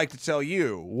 I would like to tell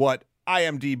you what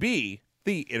IMDb,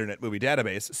 the Internet Movie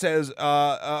Database, says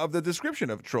of the description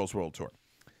of Trolls World Tour.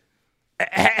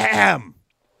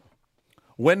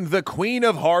 When the Queen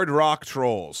of Hard Rock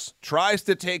Trolls tries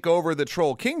to take over the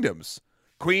Troll Kingdoms,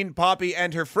 Queen Poppy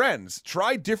and her friends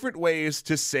try different ways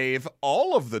to save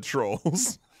all of the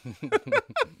trolls.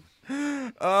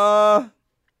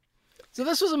 So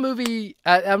this was a movie.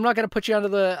 I'm not going to put you in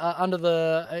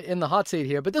the hot seat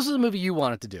here, but this was a movie you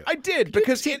wanted to do. I did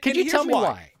because could you tell me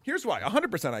why? Here's why.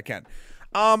 100% I can.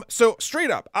 So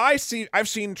straight up, I've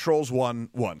seen Trolls 1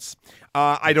 once.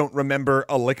 I don't remember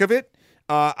a lick of it.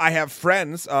 I have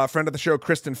friends. Friend of the show,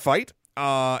 Kristen Fight,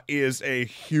 is a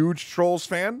huge Trolls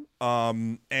fan.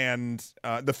 And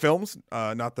the films,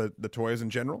 not the toys in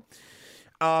general.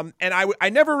 And I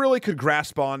never really could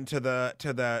grasp on to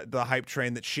the hype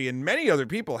train that she and many other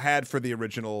people had for the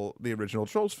original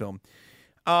Trolls film.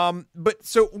 But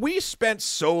so we spent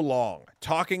so long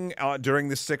talking during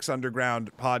the Six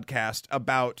Underground podcast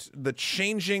about the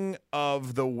changing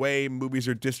of the way movies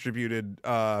are distributed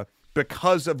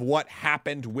because of what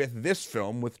happened with this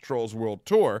film, with Trolls World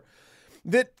Tour,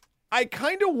 that I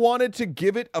kind of wanted to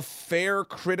give it a fair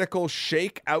critical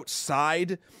shake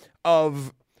outside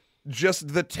of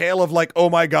just the tale of like, oh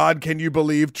my God, can you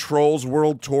believe Trolls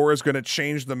World Tour is going to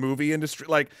change the movie industry?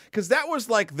 Like, because that was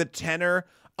like the tenor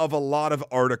of a lot of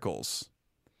articles.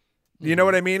 You know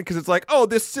what I mean? Because it's like, oh,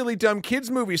 this silly dumb kids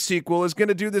movie sequel is going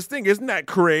to do this thing. Isn't that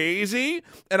crazy?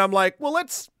 And I'm like, well,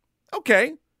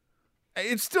 okay.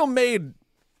 It's still made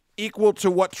equal to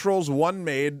what Trolls 1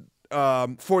 made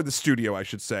for the studio, I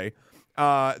should say.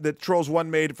 That Trolls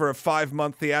 1 made for a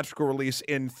 5-month theatrical release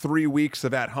in 3 weeks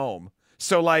of at home.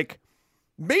 So, like,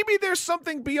 maybe there's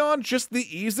something beyond just the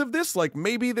ease of this. Like,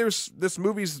 maybe this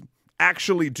movie's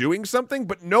actually doing something,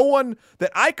 but no one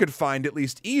that I could find, at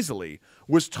least easily,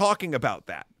 was talking about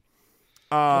that.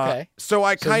 Okay. So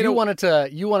I kind of wanted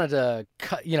to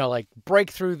cut, like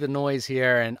break through the noise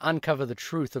here and uncover the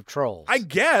truth of Trolls. I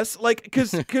guess, like,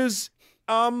 because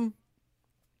I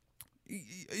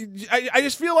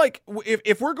just feel like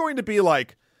if we're going to be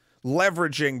like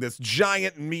leveraging this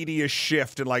giant media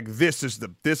shift and like this is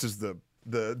the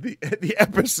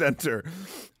epicenter,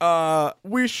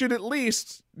 we should at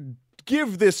least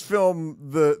give this film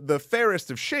the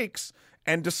fairest of shakes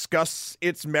and discuss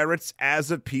its merits as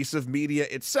a piece of media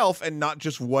itself and not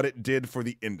just what it did for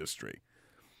the industry.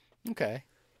 Okay.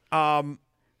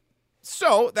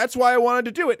 So that's why I wanted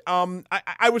to do it.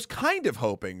 I was kind of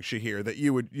hoping, Shahir, that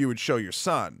you would show your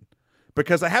son,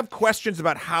 because I have questions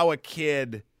about how a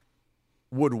kid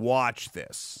would watch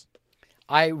this.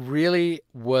 I really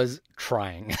was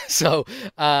trying. So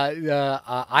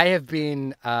I have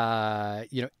been,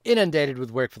 inundated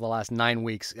with work for the last 9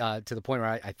 weeks to the point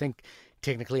where I think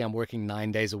technically I'm working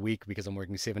 9 days a week because I'm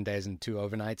working 7 days and 2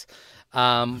 overnights.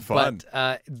 Fun.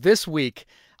 But this week,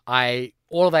 all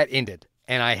of that ended.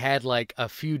 And I had like a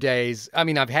few days. I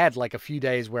mean, I've had like a few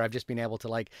days where I've just been able to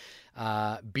like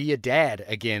be a dad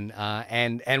again.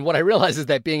 And what I realize is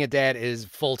that being a dad is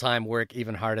full-time work,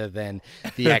 even harder than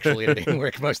the actual editing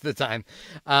work most of the time.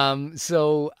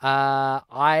 So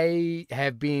I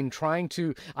have been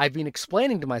I've been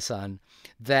explaining to my son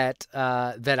that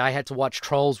I had to watch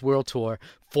Trolls World Tour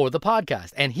for the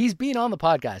podcast, and he's been on the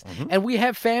podcast. Mm-hmm. And we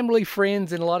have family,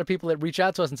 friends, and a lot of people that reach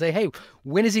out to us and say, "Hey,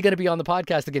 when is he going to be on the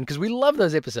podcast again?" Because we love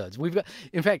those episodes.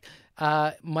 In fact,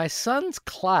 my son's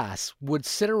class would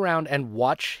sit around and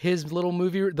watch those little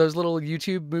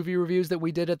YouTube movie reviews that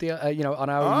we did at the on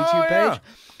our YouTube page.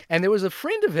 And there was a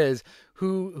friend of his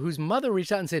whose mother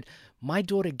reached out and said, "My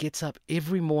daughter gets up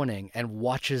every morning and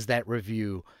watches that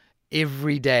review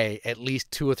every day, at least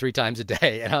 2 or 3 times a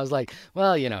day." And I was like,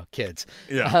 well, kids.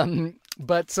 Yeah.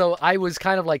 But so I was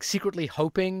kind of like secretly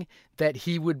hoping that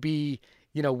he would be,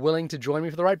 willing to join me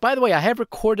for the ride. By the way, I have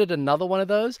recorded another one of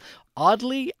those,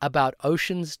 oddly, about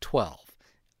Ocean's 12.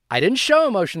 I didn't show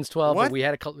him Ocean's 12, what? But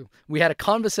we had a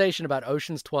conversation about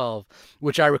Ocean's 12,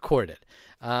 which I recorded.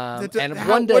 And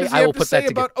one day what does he I will have to put say that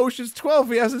together. about Ocean's 12?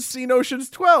 He hasn't seen Ocean's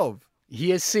 12.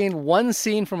 He has seen one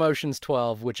scene from Ocean's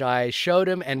 12, which I showed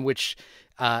him and which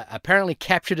apparently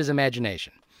captured his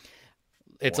imagination.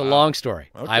 It's a long story.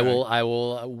 Okay. I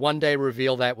will one day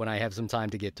reveal that when I have some time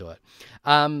to get to it.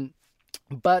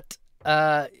 But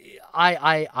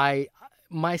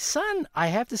my son, I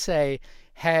have to say,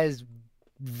 has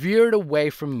veered away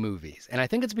from movies, and I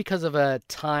think it's because of a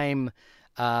time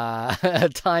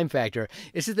factor.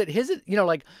 It's just that his,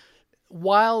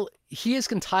 while he is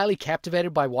entirely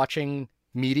captivated by watching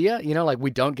media, like we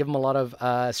don't give him a lot of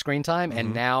screen time. Mm-hmm.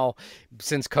 And now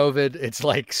since COVID, it's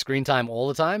like screen time all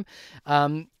the time.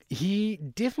 He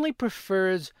definitely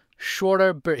prefers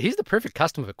shorter, he's the perfect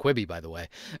customer for Quibi, by the way.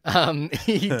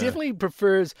 He definitely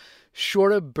prefers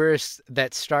shorter bursts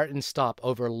that start and stop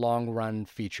over long run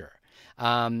feature.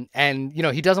 And,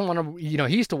 he doesn't want to,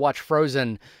 he used to watch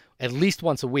Frozen at least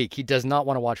once a week. He does not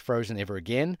want to watch Frozen ever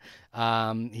again.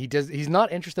 He's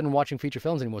not interested in watching feature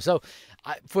films anymore. So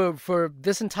for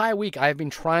this entire week, I've been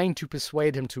trying to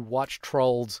persuade him to watch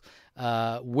Trolls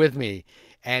with me,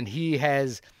 and he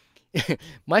has.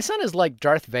 My son is like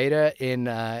Darth Vader in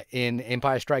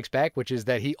Empire Strikes Back, which is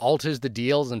that he alters the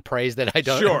deals and prays that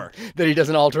that he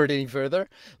doesn't alter it any further.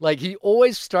 Like, he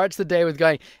always starts the day with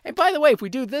going, "Hey, by the way, if we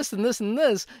do this and this and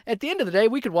this, at the end of the day,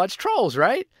 we could watch Trolls,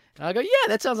 right?" And I go, "Yeah,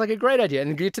 that sounds like a great idea."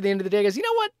 And get to the end of the day, he goes, "You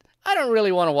know what? I don't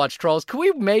really want to watch Trolls. Can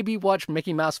we maybe watch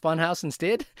Mickey Mouse Funhouse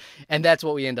instead?" And that's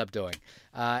what we end up doing.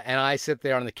 And I sit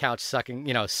there on the couch sulking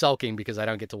because I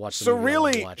don't get to watch the movie. So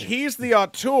really, he's the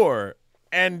auteur.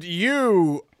 And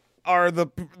you are the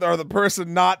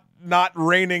person not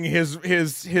reining his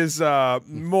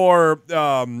more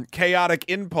chaotic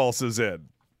impulses in.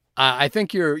 I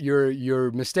think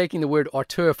you're mistaking the word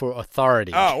auteur for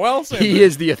authority. Oh, well, he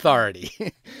is the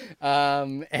authority,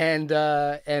 and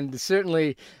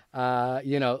certainly,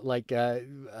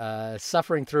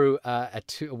 suffering through a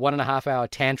 1.5 hour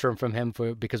tantrum from him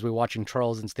because we're watching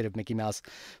Trolls instead of Mickey Mouse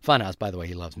Funhouse. By the way,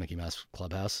 he loves Mickey Mouse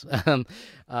Clubhouse.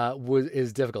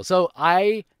 Is difficult. So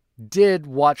I did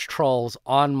watch Trolls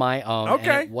on my own.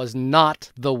 Okay. And it was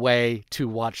not the way to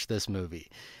watch this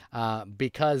movie.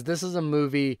 Because this is a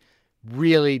movie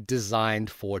really designed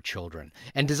for children.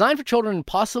 And designed for children in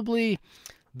possibly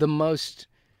the most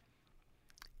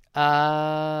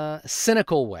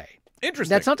cynical way.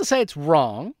 Interesting. That's not to say it's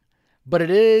wrong, but it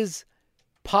is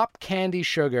pop candy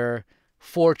sugar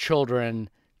for children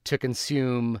to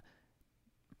consume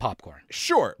popcorn.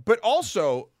 Sure, but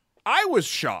also I was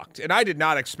shocked, and I did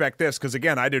not expect this, because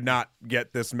again, I did not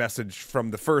get this message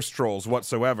from the first Trolls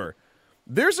whatsoever.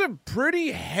 There's a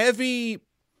pretty heavy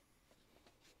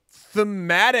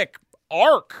thematic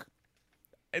arc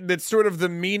that's sort of the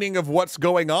meaning of what's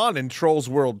going on in Trolls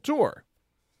World Tour.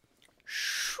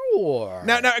 Sure.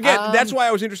 Now again, that's why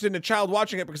I was interested in a child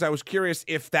watching it, because I was curious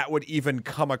if that would even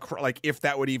come across, like if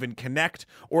that would even connect,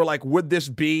 or like would this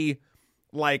be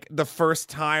like the first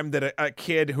time that a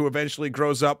kid who eventually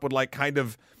grows up would like kind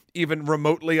of even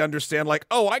remotely understand, like,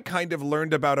 oh, I kind of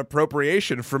learned about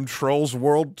appropriation from Trolls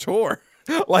World Tour.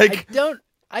 Like,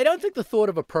 I don't think the thought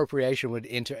of appropriation would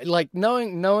enter. Like,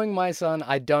 knowing my son,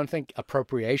 I don't think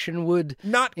appropriation would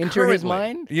not enter currently. His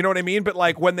mind. You know what I mean? But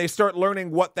like when they start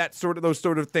learning what those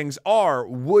sort of things are,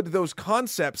 would those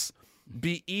concepts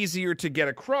be easier to get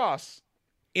across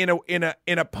in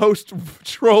a post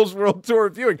Trolls World Tour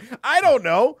viewing? I don't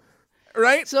know,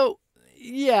 right? So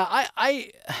yeah,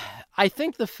 I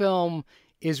think the film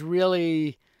is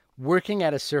really working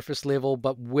at a surface level,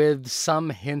 but with some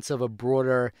hints of a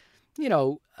broader,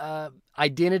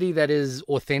 identity that is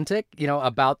authentic,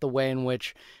 about the way in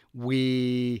which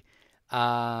we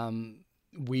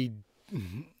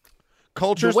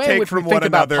cultures take from one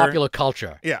another. About popular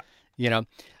culture. Yeah.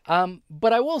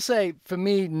 But I will say, for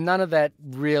me, none of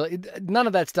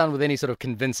that's done with any sort of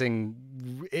convincing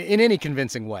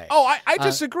way. Oh, I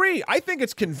disagree. I think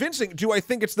it's convincing. Do I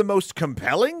think it's the most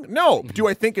compelling? No. Do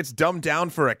I think it's dumbed down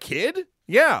for a kid?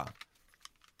 Yeah.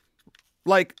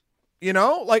 Like,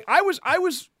 I was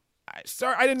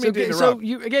sorry, I didn't mean to interrupt. So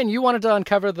you wanted to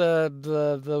uncover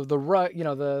you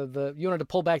wanted to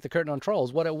pull back the curtain on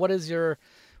Trolls. What is your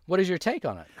take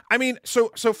on it? I mean, so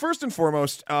first and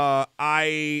foremost,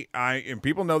 and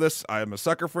people know this, I'm a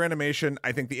sucker for animation.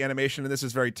 I think the animation in this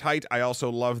is very tight. I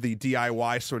also love the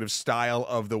DIY sort of style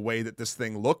of the way that this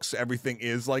thing looks. Everything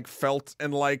is like felt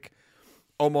and like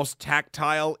almost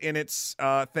tactile in its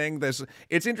thing.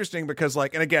 It's interesting because,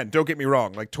 like, and again, don't get me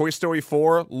wrong, like Toy Story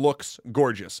 4 looks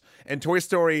gorgeous, and Toy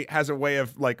Story has a way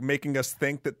of like making us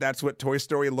think that that's what Toy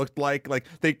Story looked like. Like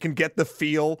they can get the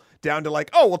feel down to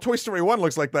like, oh well, Toy Story 1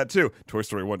 looks like that too. Toy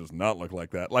Story 1 does not look like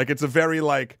that. Like it's a very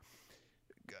like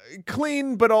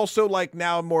clean, but also like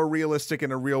now more realistic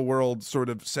in a real world sort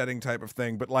of setting type of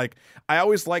thing. But like I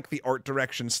always like the art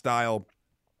direction style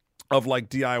of like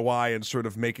DIY and sort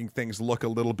of making things look a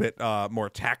little bit more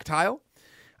tactile.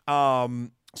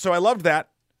 So I loved that.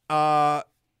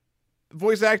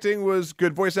 Voice acting was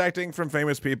good voice acting from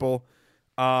famous people.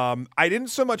 I didn't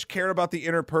so much care about the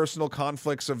interpersonal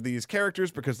conflicts of these characters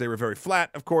because they were very flat,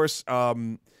 of course.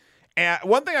 And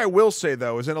one thing I will say,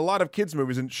 though, is in a lot of kids'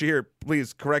 movies, and Shahir,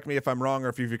 please correct me if I'm wrong or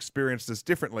if you've experienced this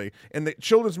differently, in the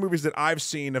children's movies that I've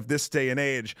seen of this day and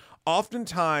age,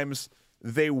 oftentimes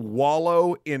they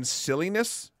wallow in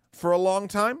silliness for a long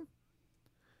time.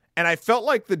 And I felt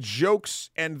like the jokes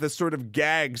and the sort of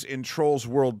gags in Trolls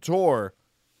World Tour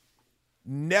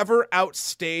never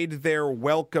outstayed their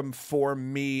welcome for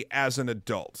me as an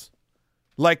adult.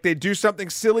 Like they do something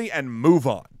silly and move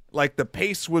on. Like the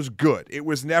pace was good. It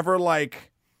was never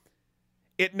like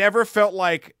it never felt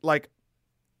like,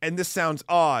 and this sounds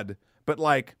odd, but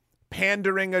like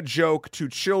pandering a joke to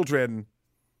children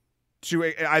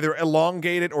to either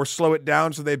elongate it or slow it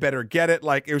down so they better get it.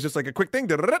 Like, it was just like a quick thing,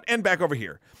 and back over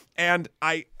here. And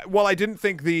while I didn't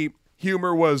think the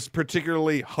humor was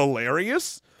particularly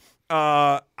hilarious,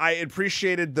 I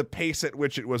appreciated the pace at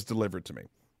which it was delivered to me.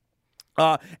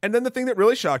 And then the thing that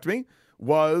really shocked me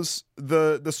was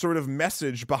the sort of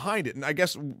message behind it. And I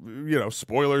guess,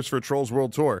 spoilers for Trolls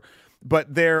World Tour,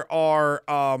 but there are,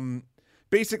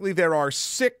 basically there are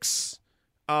 6,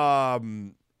 how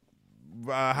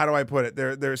do I put it?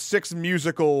 There's 6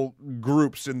 musical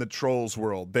groups in the Trolls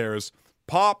world. There's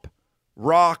pop,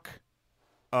 rock,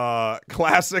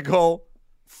 classical,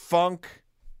 funk,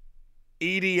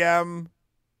 EDM,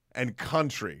 and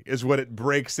country is what it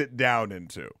breaks it down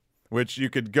into, which you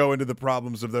could go into the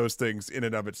problems of those things in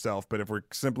and of itself, but if we're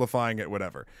simplifying it,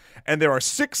 whatever. And there are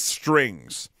 6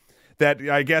 strings that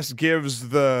I guess gives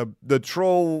the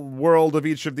troll world of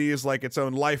each of these like its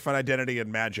own life and identity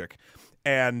and magic.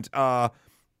 And the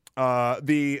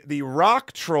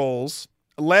rock trolls,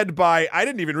 led by, I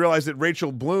didn't even realize that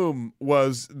Rachel Bloom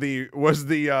was Barb,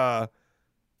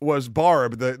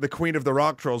 the queen of the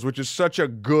rock trolls, which is such a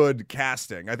good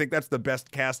casting. I think that's the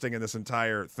best casting in this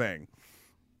entire thing.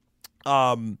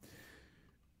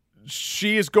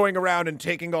 She is going around and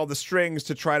taking all the strings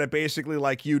to try to basically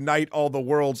like unite all the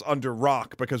worlds under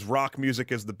rock, because rock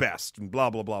music is the best, and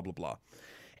blah, blah, blah, blah, blah.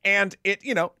 And it,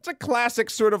 it's a classic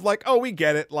sort of like, oh, we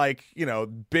get it. Like,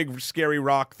 big scary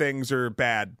rock things are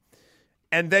bad.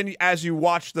 And then as you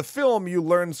watch the film, you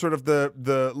learn sort of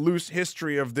the loose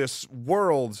history of this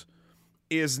world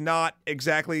is not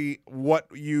exactly what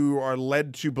you are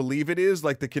led to believe it is,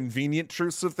 like the convenient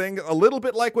truths of things. A little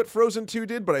bit like what Frozen 2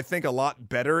 did, but I think a lot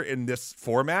better in this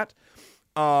format,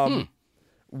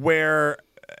 where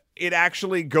it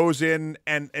actually goes in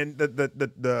and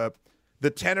the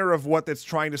tenor of what it's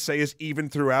trying to say is even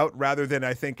throughout, rather than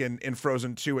I think in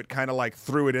Frozen 2 it kind of like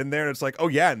threw it in there and it's like, oh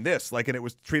yeah, and this, like, and it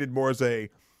was treated more as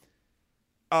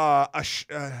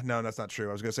no, that's not true.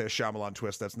 I was gonna say a Shyamalan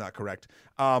twist. That's not correct.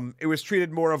 It was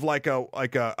treated more of like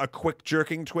a quick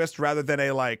jerking twist rather than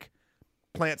a like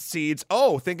plant seeds.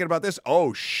 Oh, thinking about this.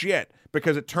 Oh shit,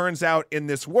 because it turns out in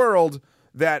this world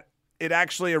that it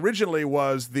actually originally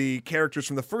was the characters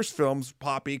from the first films,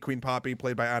 Queen Poppy,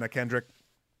 played by Anna Kendrick,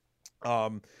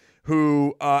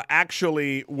 who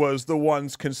actually was the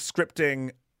ones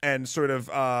conscripting and sort of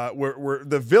were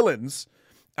the villains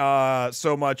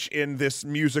so much in this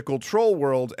musical troll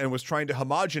world, and was trying to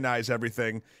homogenize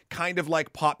everything, kind of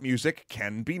like pop music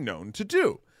can be known to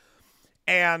do.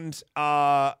 And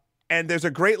there's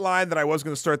a great line that I was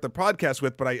going to start the podcast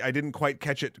with, but I didn't quite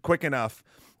catch it quick enough.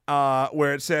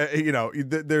 Where it said,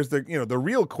 there's the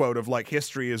real quote of like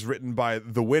history is written by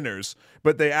the winners,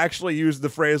 but they actually use the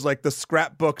phrase like the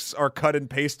scrapbooks are cut and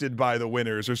pasted by the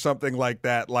winners or something like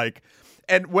that. Like,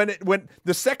 and when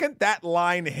the second that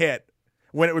line hit,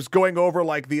 when it was going over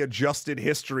like the adjusted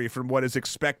history from what is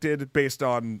expected based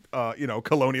on,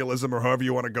 colonialism or however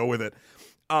you want to go with it,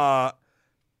 that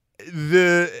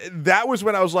was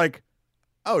when I was like,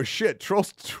 oh shit,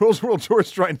 Trolls World Tour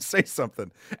is trying to say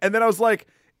something. And then I was like,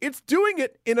 it's doing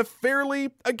it in a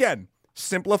fairly, again,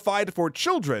 simplified for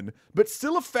children, but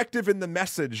still effective in the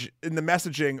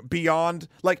messaging beyond,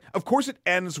 like, of course it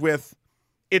ends with,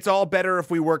 it's all better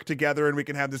if we work together and we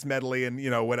can have this medley and,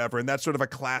 whatever. And that's sort of a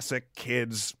classic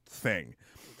kids thing.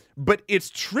 But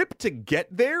its trip to get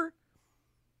there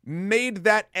made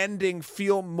that ending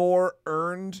feel more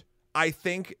earned, I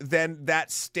think, than that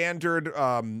standard,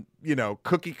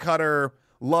 cookie cutter,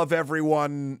 love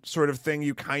everyone sort of thing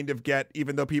you kind of get,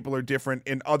 even though people are different,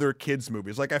 in other kids'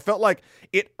 movies. Like, I felt like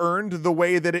it earned the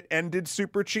way that it ended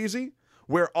super cheesy,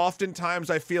 where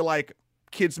oftentimes I feel like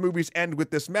kids' movies end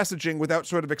with this messaging without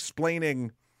sort of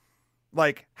explaining,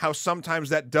 like, how sometimes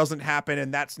that doesn't happen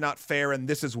and that's not fair and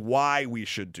this is why we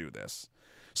should do this.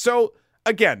 So,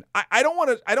 again, I don't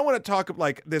want to talk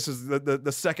like this is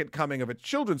the second coming of a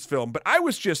children's film, but I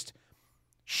was just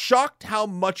shocked how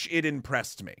much it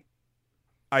impressed me,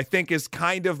 I think, is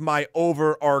kind of my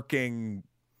overarching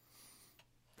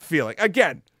feeling.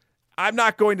 Again, I'm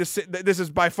not going to say this is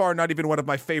by far not even one of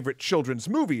my favorite children's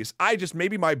movies.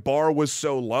 Maybe my bar was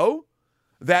so low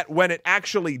that when it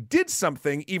actually did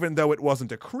something, even though it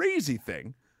wasn't a crazy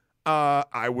thing,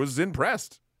 I was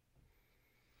impressed.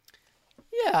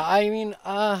 Yeah, I mean,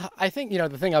 I think,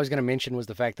 the thing I was going to mention was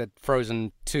the fact that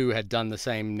Frozen 2 had done the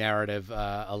same narrative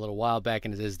a little while back,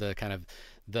 and it is the kind of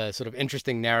the sort of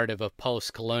interesting narrative of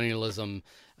post-colonialism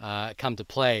come to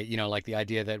play. You know, like the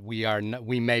idea that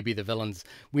we may be the villains,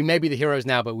 we may be the heroes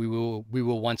now, but we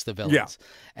were once the villains.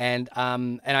 Yeah. And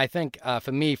I think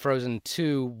for me, Frozen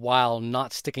 2, while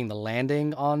not sticking the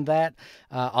landing on that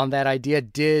idea,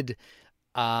 did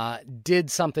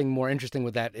something more interesting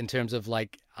with that in terms of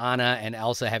like Anna and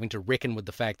Elsa having to reckon with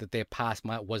the fact that their past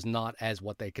was not as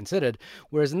what they considered.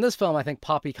 Whereas in this film, I think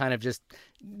Poppy kind of just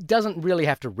doesn't really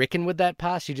have to reckon with that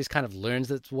past. She just kind of learns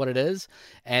that's what it is,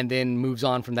 and then moves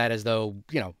on from that as though,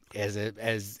 you know, as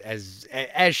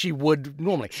she would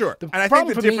normally. Sure. And I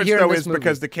think the difference though is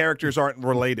because the characters aren't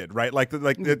related, right? Like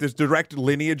there's direct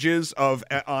lineages of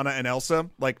Anna and Elsa,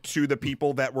 like to the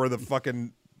people that were the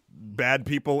fucking bad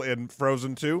people in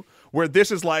Frozen 2, where this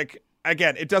is like,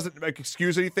 again, it doesn't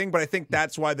excuse anything, but I think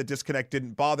that's why the disconnect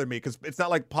didn't bother me, because it's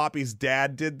not like Poppy's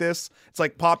dad did this. It's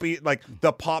like Poppy, like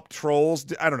the pop trolls.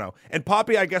 I don't know. And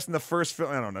Poppy, I guess in the first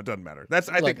film, I don't know. It doesn't matter.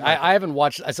 I haven't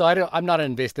watched, so I'm not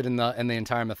invested in the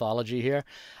entire mythology here.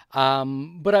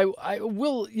 But I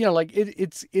will, you know, like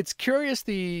it's curious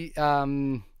the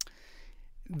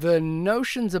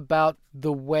notions about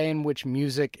the way in which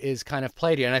music is kind of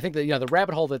played here. And I think that, you know, the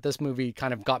rabbit hole that this movie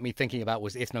kind of got me thinking about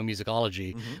was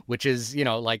ethnomusicology, which is, you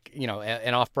know, like, you know,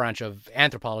 an off branch of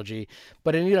anthropology,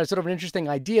 but, you know, sort of an interesting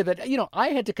idea that, you know, I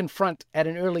had to confront at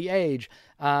an early age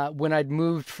when I'd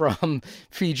moved from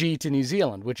Fiji to New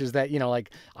Zealand, which is that, you know,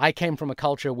 like I came from a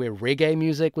culture where reggae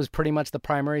music was pretty much the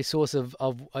primary source of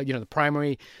you know, the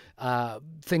primary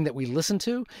thing that we listened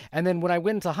to. And then when I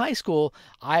went into high school,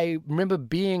 I remember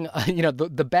being, you know,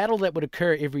 the battle that would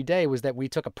occur every day was that we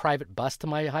took a private bus to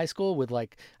my high school with,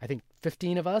 like, I think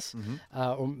 15 of us,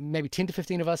 or maybe 10 to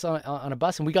 15 of us on a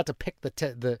bus, and we got to pick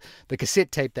the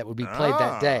cassette tape that would be played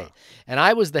that day. And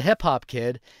I was the hip hop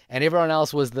kid, and everyone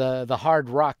else was the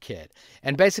hard rock kid.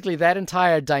 And basically that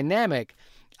entire dynamic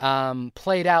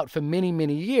played out for many,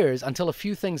 many years until a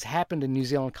few things happened in New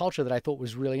Zealand culture that I thought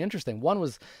was really interesting. One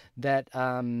was that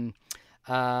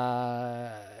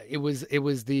it was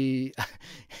the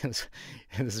this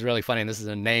is really funny, and this is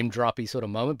a name droppy sort of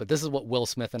moment, but this is what Will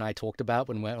Smith and I talked about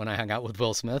when I hung out with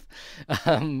Will Smith.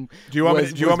 Do you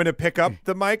want me to pick up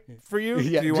the mic for you?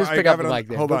 Yeah, just pick up the mic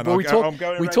there. Hold on. We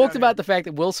talked about the fact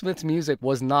that Will Smith's music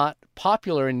was not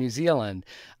popular in New Zealand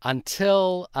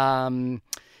until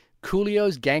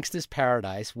Coolio's Gangsta's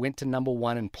Paradise went to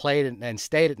 #1 and played and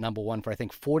stayed at #1 for, I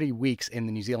think, 40 weeks in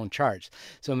the New Zealand charts.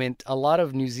 So it meant a lot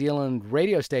of New Zealand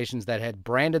radio stations that had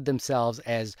branded themselves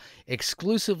as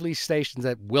exclusively stations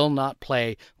that will not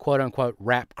play quote-unquote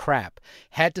rap crap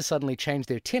had to suddenly change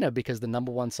their tenor because the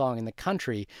 #1 song in the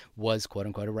country was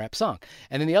quote-unquote a rap song.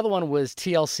 And then the other one was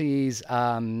TLC's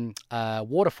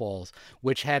Waterfalls,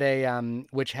 which had a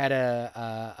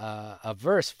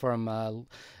verse from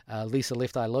Lisa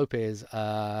Left Eye Lopez,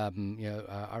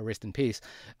 rest in peace,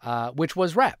 which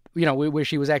was rap, you know, where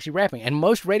she was actually rapping. And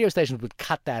most radio stations would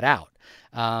cut that out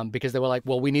because they were like,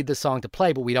 well, we need this song to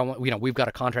play, but we don't want, you know, we've got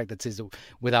a contract that says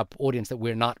with our audience that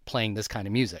we're not playing this kind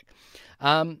of music.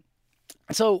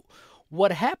 So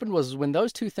what happened was when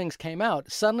those two things came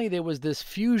out, suddenly there was this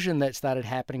fusion that started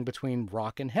happening between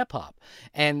rock and hip hop.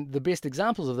 And the best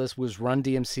examples of this was Run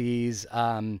DMC's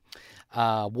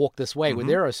Walk This Way with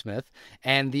Aerosmith,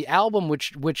 and the album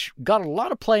which got a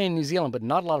lot of play in New Zealand but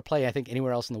not a lot of play, I think,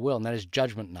 anywhere else in the world, and that is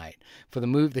Judgment Night, for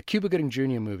the Cuba Gooding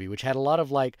Jr. movie, which had a lot of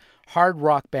like hard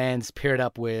rock bands paired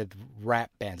up with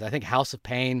rap bands. I think House of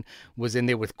Pain was in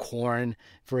there with Korn,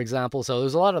 for example. So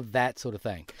there's a lot of that sort of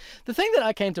thing. The thing that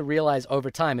I came to realize over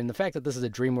time, and the fact that this is a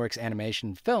DreamWorks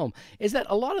animation film, is that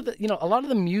a lot of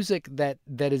the music that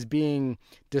is being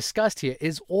discussed here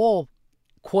is all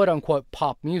quote-unquote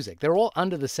pop music. They're all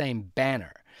under the same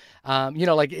banner.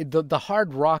 Like the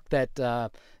hard rock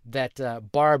that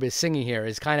Barb is singing here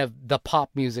is kind of the pop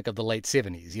music of the late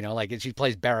 70s. You know, like she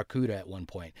plays Barracuda at one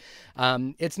point.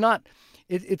 It's not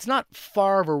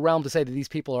far of a realm to say that these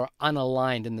people are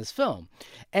unaligned in this film.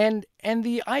 And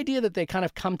the idea that they kind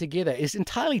of come together is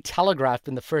entirely telegraphed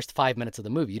in the first 5 minutes of the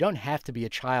movie. You don't have to be a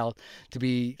child to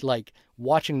be like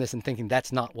watching this and thinking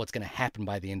that's not what's going to happen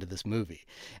by the end of this movie.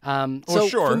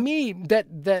 For me, that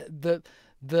the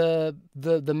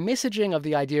messaging of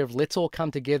the idea of let's all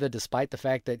come together, despite the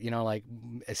fact that, you know, like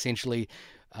essentially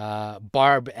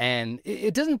Barb, and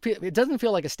it doesn't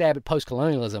feel like a stab at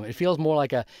post-colonialism. It feels more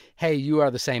like a, hey, you are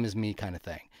the same as me kind of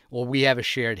thing, or we have a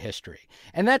shared history.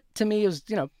 And that to me is,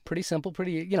 pretty simple,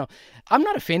 I'm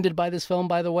not offended by this film,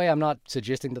 by the way. I'm not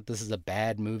suggesting that this is a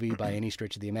bad movie by any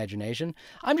stretch of the imagination.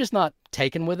 I'm just not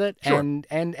taken with it. Sure. And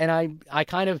I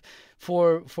kind of,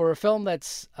 for a film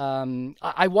that's,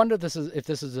 I wonder if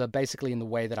this is basically in the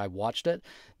way that I watched it.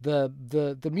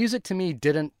 The music to me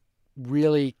didn't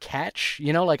really catch,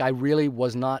 I really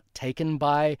was not taken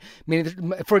by. I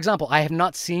mean, for example, I have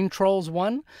not seen Trolls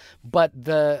 1, but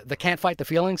the Can't Fight the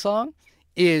Feeling song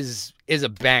is a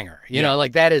banger.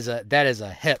 That is a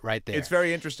hit right there. It's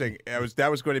very interesting.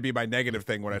 That was going to be my negative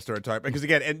thing when I started talking, because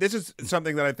again, and this is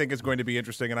something that I think is going to be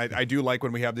interesting, and I do like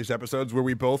when we have these episodes where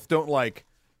we both don't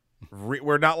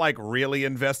we're not really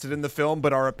invested in the film,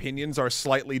 but our opinions are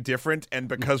slightly different, and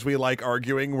because we like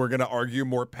arguing, we're going to argue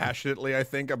more passionately, I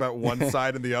think, about one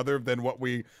side and the other than what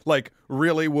we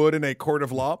really would in a court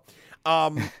of law.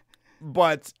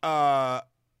 But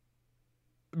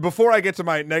before I get to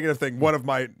my negative thing, one of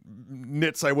my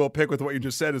nits I will pick with what you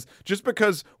just said is, just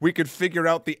because we could figure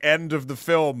out the end of the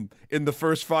film in the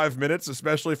first 5 minutes,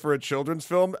 especially for a children's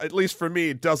film, at least for me,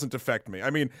 it doesn't affect me. I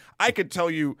mean, I could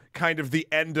tell you kind of the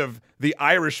end of The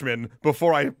Irishman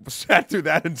before I sat through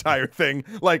that entire thing.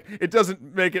 It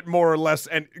doesn't make it more or less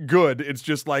good. It's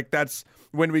just that's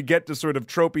when we get to sort of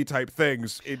tropey type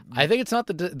things. I think it's not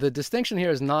the distinction here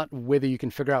is not whether you can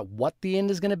figure out what the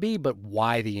end is going to be, but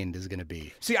why the end is going to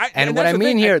be. See, and what I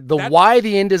mean here, why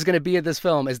the end is going to be of this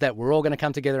film is that we're all going to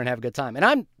come together and have a good time. And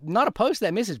I'm not opposed to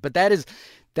that message, but that is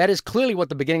clearly what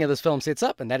the beginning of this film sets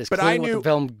up, and that is clearly what the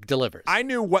film delivers. I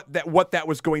knew what that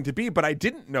was going to be, but I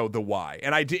didn't know the why.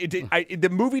 And the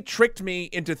movie tricked me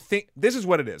into this is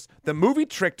what it is. The movie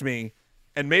tricked me,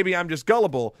 and maybe I'm just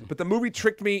gullible, but the movie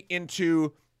tricked me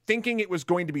into thinking it was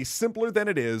going to be simpler than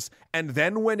it is, and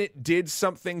then when it did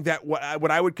something that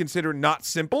what I would consider not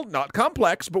simple, not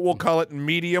complex, but we'll call it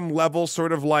medium level,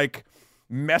 sort of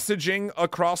messaging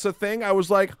across a thing, I was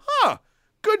like,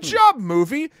 good job,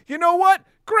 movie. You know what?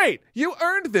 Great. You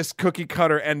earned this cookie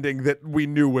cutter ending that we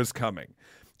knew was coming.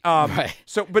 Right.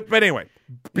 So, but anyway,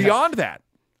 beyond that,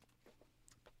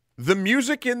 the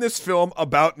music in this film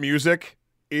about music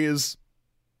is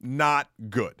not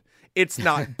good. It's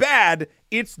not bad.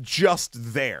 It's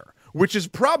just there, which is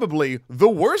probably the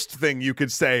worst thing you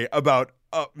could say about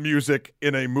music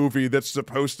in a movie that's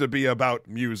supposed to be about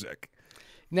music.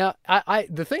 Now,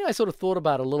 the thing I sort of thought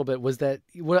about a little bit was that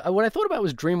what I thought about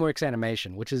was DreamWorks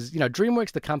Animation, which is,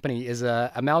 DreamWorks, the company, is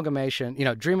a amalgamation.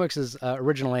 DreamWorks'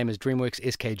 original name is DreamWorks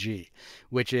SKG,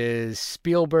 which is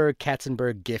Spielberg,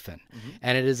 Katzenberg, Giffen. Mm-hmm.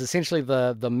 And it is essentially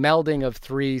the melding of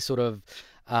three sort of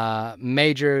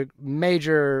major,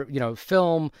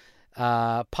 film,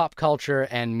 pop culture,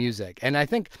 and music. And I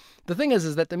think the thing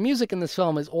is that the music in this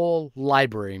film is all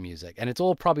library music, and it's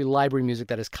all probably library music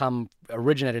that has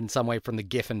originated in some way from the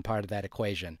Giffen part of that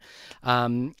equation.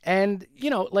 And,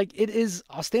 it is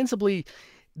ostensibly,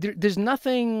 there's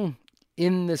nothing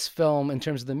in this film in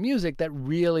terms of the music that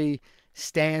really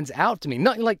stands out to me.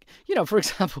 Not for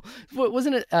example,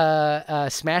 wasn't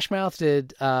it Smash Mouth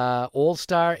did All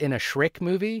Star in a Shrek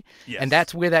movie? Yes. And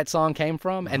that's where that song came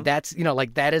from. Mm-hmm. And that's,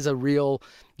 that is a real,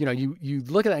 you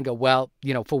look at that and go, well,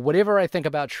 for whatever I think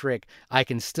about Shrek, I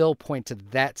can still point to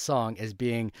that song as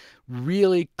being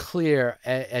really clear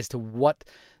as to what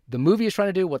the movie is trying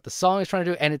to do, what the song is trying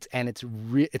to do, and it's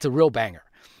a real banger.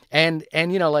 And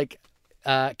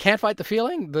Can't Fight the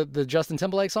Feeling, the Justin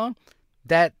Timberlake song,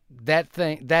 that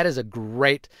is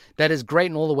great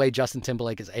in all the way Justin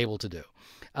Timberlake is able to do.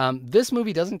 This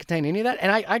movie doesn't contain any of that,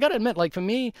 and I gotta admit, for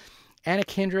me, Anna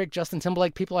Kendrick, Justin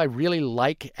Timberlake, people I really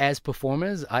like as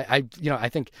performers. I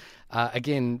think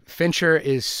again, Fincher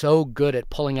is so good at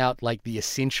pulling out the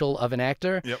essential of an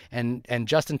actor. Yep. And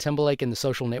Justin Timberlake in The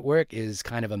Social Network is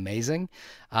kind of amazing.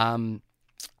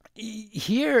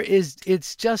 Here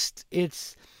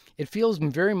it feels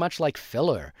very much like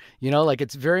filler,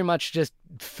 it's very much just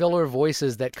filler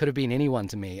voices that could have been anyone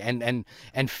to me, and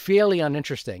fairly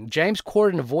uninteresting. James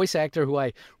Corden, a voice actor who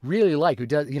I really like, who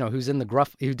does, who's in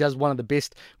who does one of the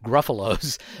best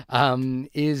Gruffalos,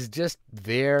 is just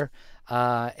there.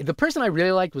 The person I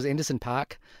really liked was Anderson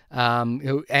Park, who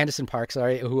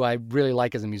I really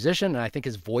like as a musician, and I think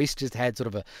his voice just had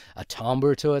sort of a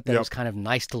timbre to it that was kind of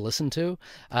nice to listen to.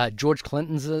 George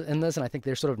Clinton's in this, and I think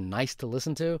they're sort of nice to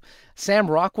listen to. Sam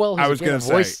Rockwell, who's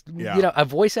a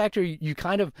voice actor, you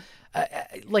kind of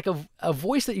a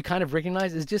voice that you kind of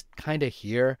recognize is just kind of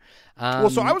here.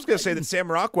 So I was going to say that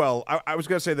Sam Rockwell. I was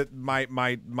going to say that my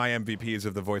MVPs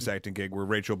of the voice acting gig were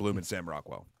Rachel Bloom and Sam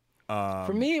Rockwell.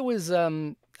 For me, it was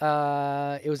Anderson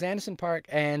Park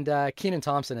and Kenan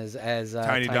Thompson as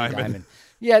Tiny Diamond.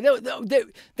 Yeah,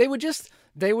 they were just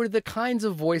they were the kinds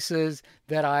of voices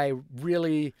that I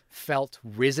really felt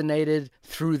resonated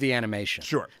through the animation.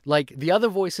 Sure. Like the other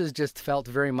voices just felt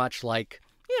very much like,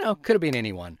 could have been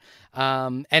anyone,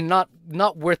 and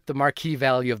not worth the marquee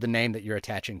value of the name that you're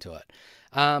attaching to it.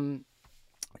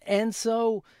 And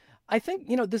so I think,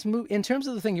 this movie, in terms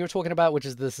of the thing you're talking about, which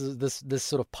is this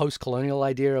sort of post-colonial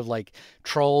idea of like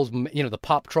trolls, the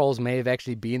pop trolls may have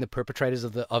actually been the perpetrators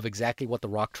of exactly what the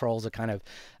rock trolls are kind of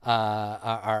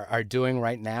are doing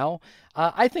right now.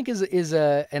 I think is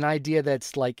an idea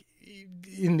that's like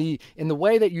in the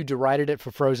way that you derided it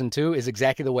for Frozen 2 is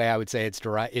exactly the way I would say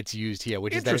it's used here,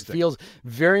 which is that it feels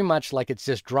very much like it's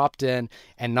just dropped in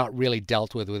and not really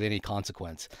dealt with any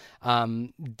consequence.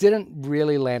 Didn't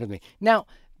really land with me. Now,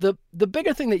 the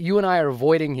bigger thing that you and I are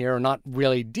avoiding here or not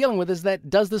really dealing with is that,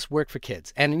 does this work for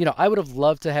kids? And, I would have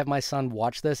loved to have my son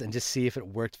watch this and just see if it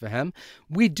worked for him.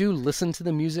 We do listen to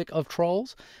the music of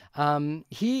Trolls.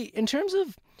 In terms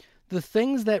of the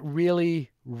things that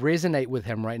really resonate with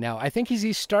him right now, I think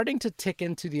he's starting to tick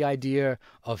into the idea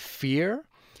of fear,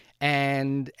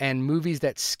 and movies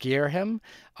that scare him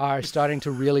are starting to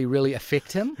really, really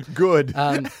affect him. Good.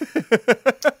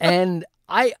 And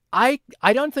I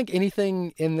don't think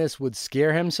anything in this would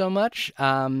scare him so much.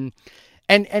 And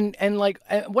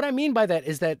what I mean by that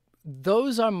is that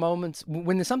those are moments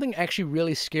when there's something actually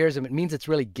really scares him. It means it's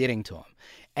really getting to him.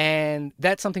 And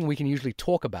that's something we can usually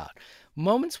talk about.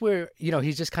 Moments where,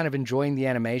 he's just kind of enjoying the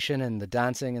animation and the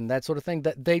dancing and that sort of thing,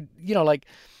 that they, like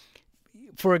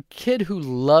for a kid who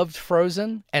loved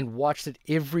Frozen and watched it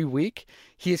every week,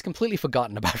 he has completely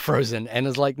forgotten about Frozen and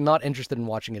is like not interested in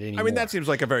watching it anymore. I mean, that seems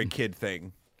like a very kid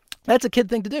thing. That's a kid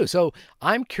thing to do. So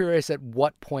I'm curious at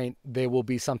what point there will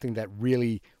be something that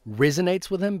really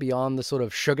resonates with him beyond the sort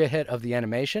of sugar hit of the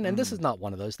animation. And this is not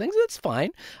one of those things. It's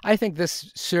fine. I think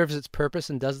this serves its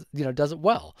purpose and does it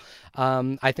well.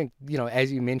 I think,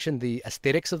 as you mentioned, the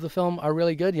aesthetics of the film are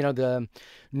really good. The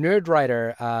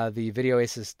Nerdwriter, the video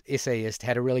essayist,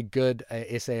 had a really good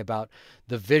essay about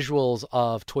the visuals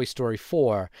of Toy Story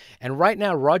 4. And right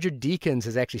now, Roger Deakins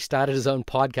has actually started his own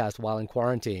podcast while in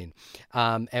quarantine.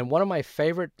 And one of my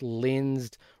favorite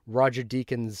lensed Roger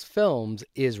Deakins films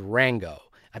is Rango.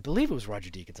 I believe it was Roger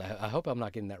Deakins. I hope I'm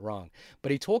not getting that wrong.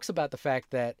 But he talks about the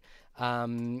fact that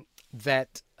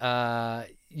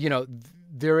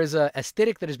there is a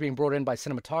aesthetic that is being brought in by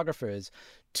cinematographers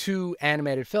to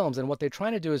animated films, and what they're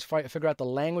trying to do is figure out the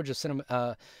language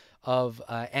of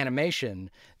animation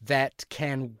that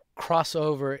can cross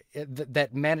over,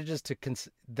 that manages to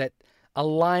that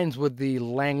aligns with the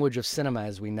language of cinema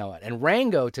as we know it. And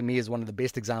Rango, to me, is one of the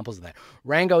best examples of that.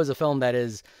 Rango is a film that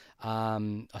is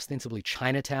ostensibly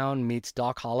Chinatown meets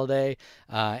Doc Holliday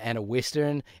and a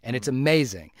Western, and it's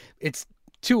amazing. It's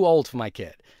too old for my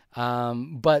kid.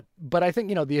 But I think,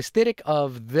 the aesthetic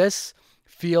of this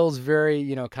feels very,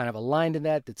 kind of aligned in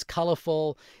that. It's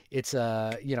colorful. It's,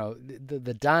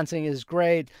 the dancing is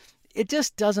great. It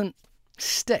just doesn't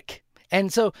stick.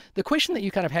 And so the question that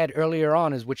you kind of had earlier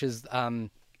on which is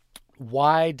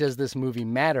why does this movie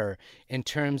matter in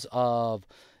terms of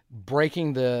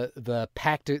breaking the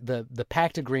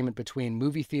pact agreement between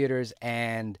movie theaters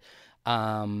and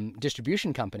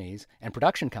distribution companies and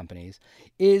production companies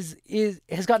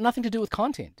has got nothing to do with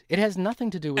content. It has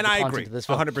nothing to do with the content of this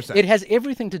film. 100%. It has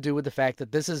everything to do with the fact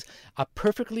that this is a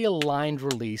perfectly aligned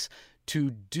release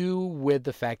to do with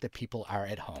the fact that people are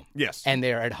at home. Yes. And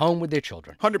they're at home with their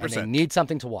children. 100%. And they need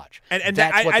something to watch. And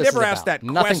that's what I this never is asked about. that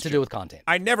question. Nothing to do with content.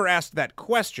 I never asked that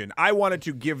question. I wanted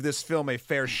to give this film a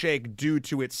fair shake due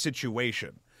to its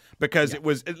situation. Because it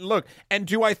was, look, and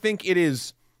do I think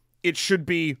it should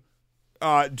be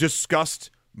discussed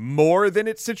more than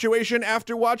its situation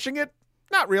after watching it?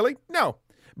 Not really, no.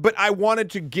 But I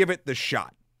wanted to give it the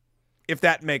shot, if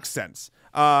that makes sense.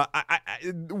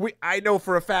 I know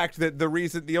for a fact that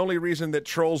the only reason that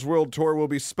Trolls World Tour will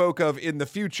be spoke of in the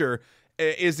future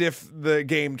is if the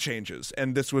game changes,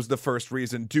 and this was the first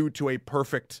reason, due to a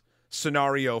perfect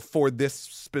scenario for this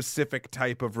specific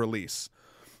type of release.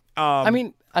 I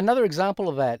mean, another example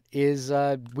of that is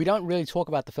we don't really talk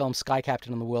about the film Sky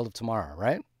Captain and the World of Tomorrow,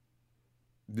 right?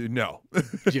 No.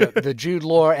 The Jude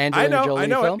Law, Angelina Jolie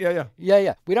film?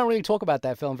 Yeah. We don't really talk about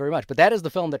that film very much, but that is the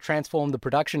film that transformed the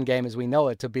production game as we know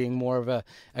it to being more of a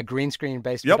green screen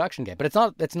based production game. But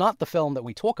it's not the film that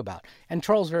we talk about. And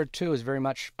Trolls 2 is very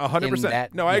much 100%. in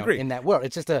that, I agree. In that world.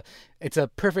 It's just a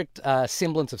perfect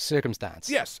semblance of circumstance.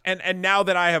 Yes, and now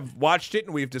that I have watched it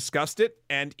and we've discussed it,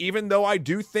 and even though I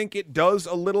do think it does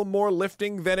a little more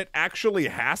lifting than it actually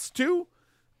has to,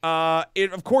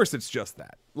 of course it's just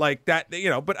that. Like that,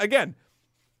 but again,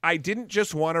 I didn't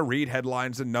just want to read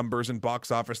headlines and numbers and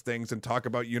box office things and talk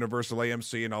about Universal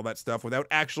AMC and all that stuff without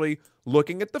actually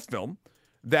looking at the film.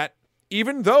 That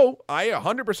even though I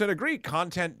 100% agree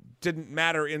content didn't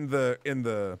matter in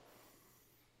the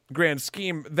grand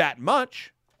scheme that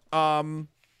much,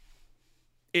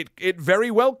 it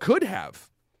very well could have.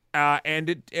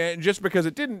 And just because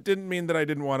it didn't mean that I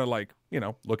didn't want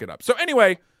to look it up. So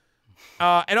anyway,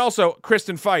 and also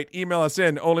Kristen Fight, email us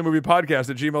in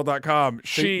onlymoviepodcast@gmail.com.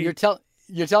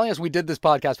 You're telling us we did this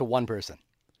podcast for one person.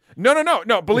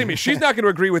 No. Believe me, she's not going to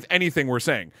agree with anything we're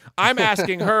saying. I'm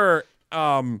asking her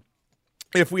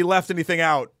if we left anything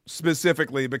out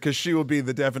specifically because she will be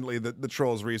definitely the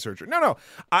Trolls researcher. No.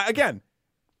 Again,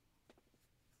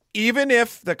 even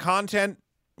if the content,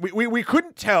 we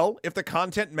couldn't tell if the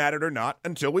content mattered or not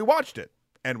until we watched it.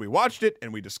 And we watched it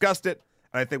and we discussed it.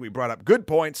 And I think we brought up good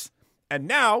points. And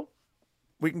now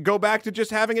we can go back to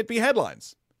just having it be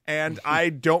headlines. And I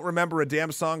don't remember a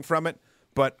damn song from it,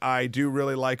 but I do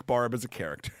really like Barb as a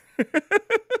character.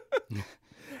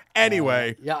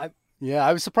 Anyway.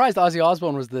 I was surprised Ozzy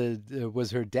Osbourne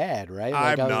was her dad, right?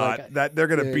 I'm not. That they're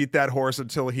going to beat that horse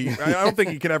until I don't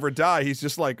think he can ever die. He's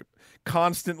just like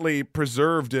constantly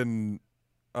preserved in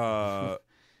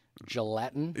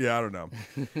gelatin. Yeah, I don't know.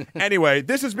 Anyway,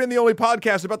 this has been the only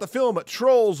podcast about the film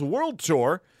Trolls World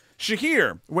Tour.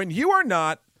 Shahir, when you are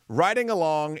not riding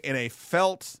along in a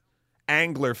felt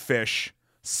anglerfish,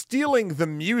 stealing the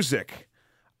music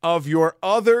of your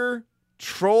other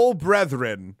troll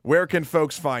brethren, where can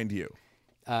folks find you?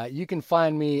 You can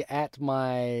find me at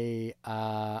my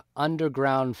my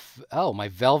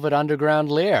Velvet Underground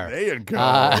lair. There you go.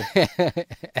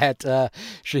 At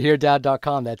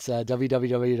ShahirDaud.com. That's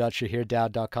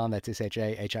www.ShahirDaud.com. That's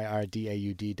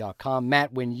ShahirDaud.com.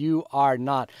 Matt, when you are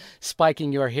not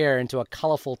spiking your hair into a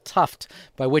colorful tuft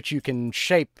by which you can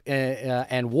shape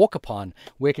and walk upon,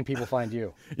 where can people find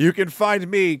you? You can find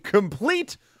me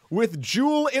complete with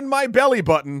jewel in my belly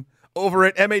button over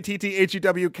at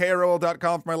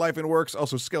MATTHEWKROL.com for my life and works.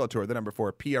 Also Skeletor,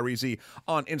 4 PREZ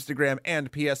on Instagram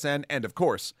and PSN. And of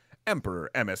course,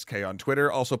 Emperor MSK on Twitter.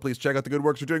 Also, please check out the good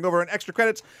works we're doing over on Extra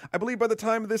Credits. I believe by the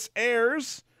time this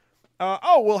airs,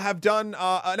 we'll have done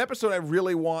an episode I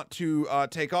really want to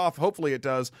take off. Hopefully it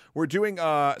does. We're doing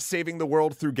Saving the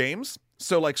World Through Games.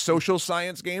 So like social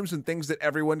science games and things that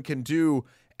everyone can do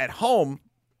at home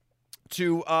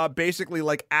to basically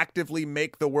like actively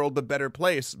make the world a better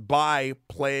place by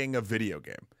playing a video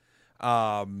game.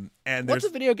 And what's a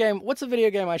video game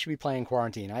I should be playing in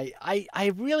quarantine?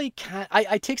 I really can't.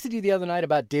 I texted you the other night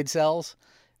about Dead Cells.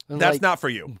 That's not for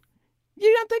you.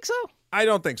 You don't think so? I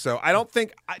don't think so. I don't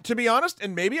think, to be honest,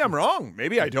 and maybe I'm wrong.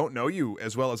 Maybe I don't know you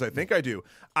as well as I think I do.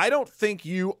 I don't think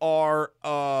you are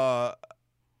a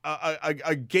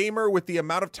gamer with the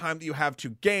amount of time that you have to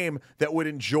game that would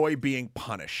enjoy being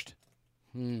punished.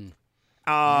 Maybe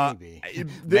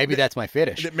that's my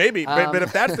fetish. Maybe, but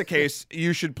if that's the case,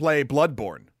 you should play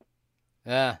Bloodborne.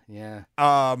 Yeah.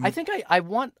 I think I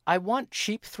want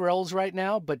cheap thrills right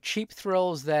now, but cheap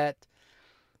thrills that.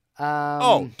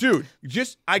 Dude,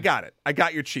 I got it. I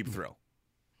got your cheap thrill.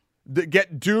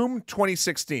 Get Doom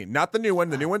 2016, not the new one.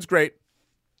 The new one's great.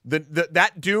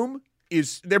 That Doom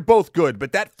they're both good,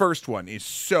 but that first one is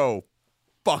so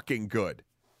fucking good.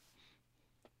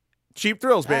 Cheap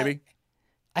thrills, baby.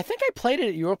 I think I played it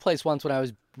at your place once when I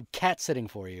was cat sitting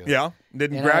for you. Yeah?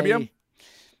 Didn't grab you?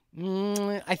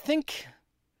 I think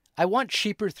I want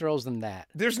cheaper thrills than that.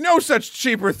 There's no such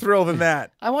cheaper thrill than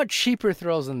that. I want cheaper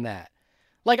thrills than that.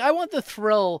 Like, I want the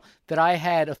thrill that I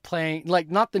had of playing, like,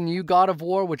 not the new God of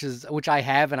War, which I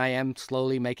have and I am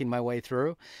slowly making my way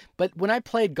through. But when I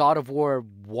played God of War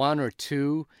 1 or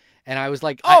 2, and I was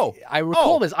like, I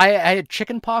recall this. I had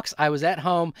chicken pox. I was at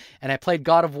home, and I played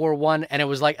God of War 1, and it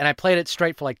was like, and I played it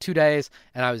straight for like 2 days,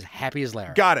 and I was happy as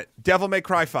Larry. Got it. Devil May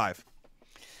Cry 5.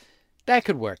 That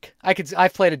could work.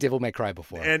 I've played a Devil May Cry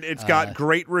before. And it's got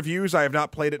great reviews. I have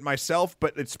not played it myself,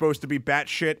 but it's supposed to be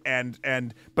batshit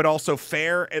but also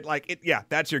fair.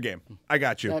 That's your game. I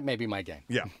got you. That may be my game.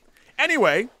 Yeah.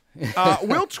 Anyway,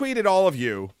 we'll tweet at all of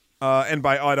you. And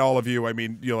by at all of you, I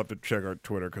mean you'll have to check our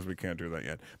Twitter because we can't do that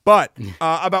yet. But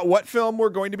about what film we're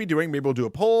going to be doing. Maybe we'll do a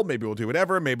poll. Maybe we'll do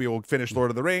whatever. Maybe we'll finish Lord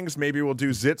of the Rings. Maybe we'll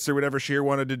do Zitz or whatever Sheer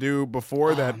wanted to do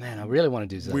before that. Man, I really want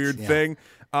to do Zitz. Weird thing.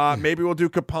 Maybe we'll do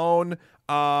Capone.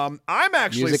 I'm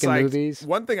actually music psyched. And movies.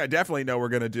 One thing I definitely know we're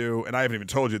going to do, and I haven't even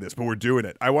told you this, but we're doing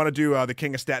it. I want to do The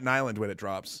King of Staten Island when it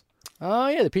drops. Oh,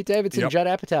 yeah, the Pete Davidson Judd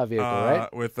Apatow vehicle,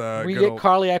 right? With we get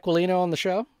Carly Aquilino on the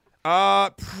show?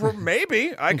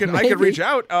 Maybe I could reach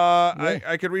out.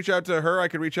 I could reach out to her. I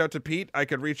could reach out to Pete. I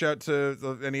could reach out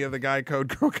to any of the guy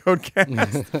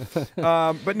Codecast.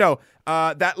 But no,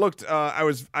 that looked.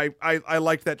 I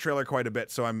liked that trailer quite a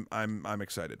bit, so I'm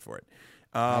excited for it.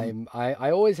 I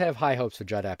always have high hopes for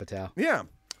Judd Apatow. Yeah.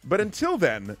 But until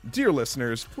then, dear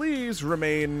listeners, please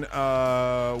remain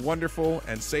wonderful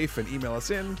and safe and email us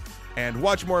in and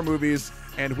watch more movies,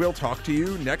 and we'll talk to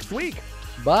you next week.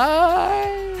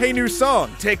 Bye. Hey, new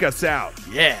song, take us out.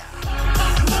 Yeah.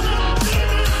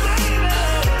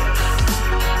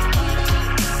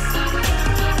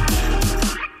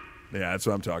 Yeah, that's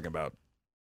what I'm talking about.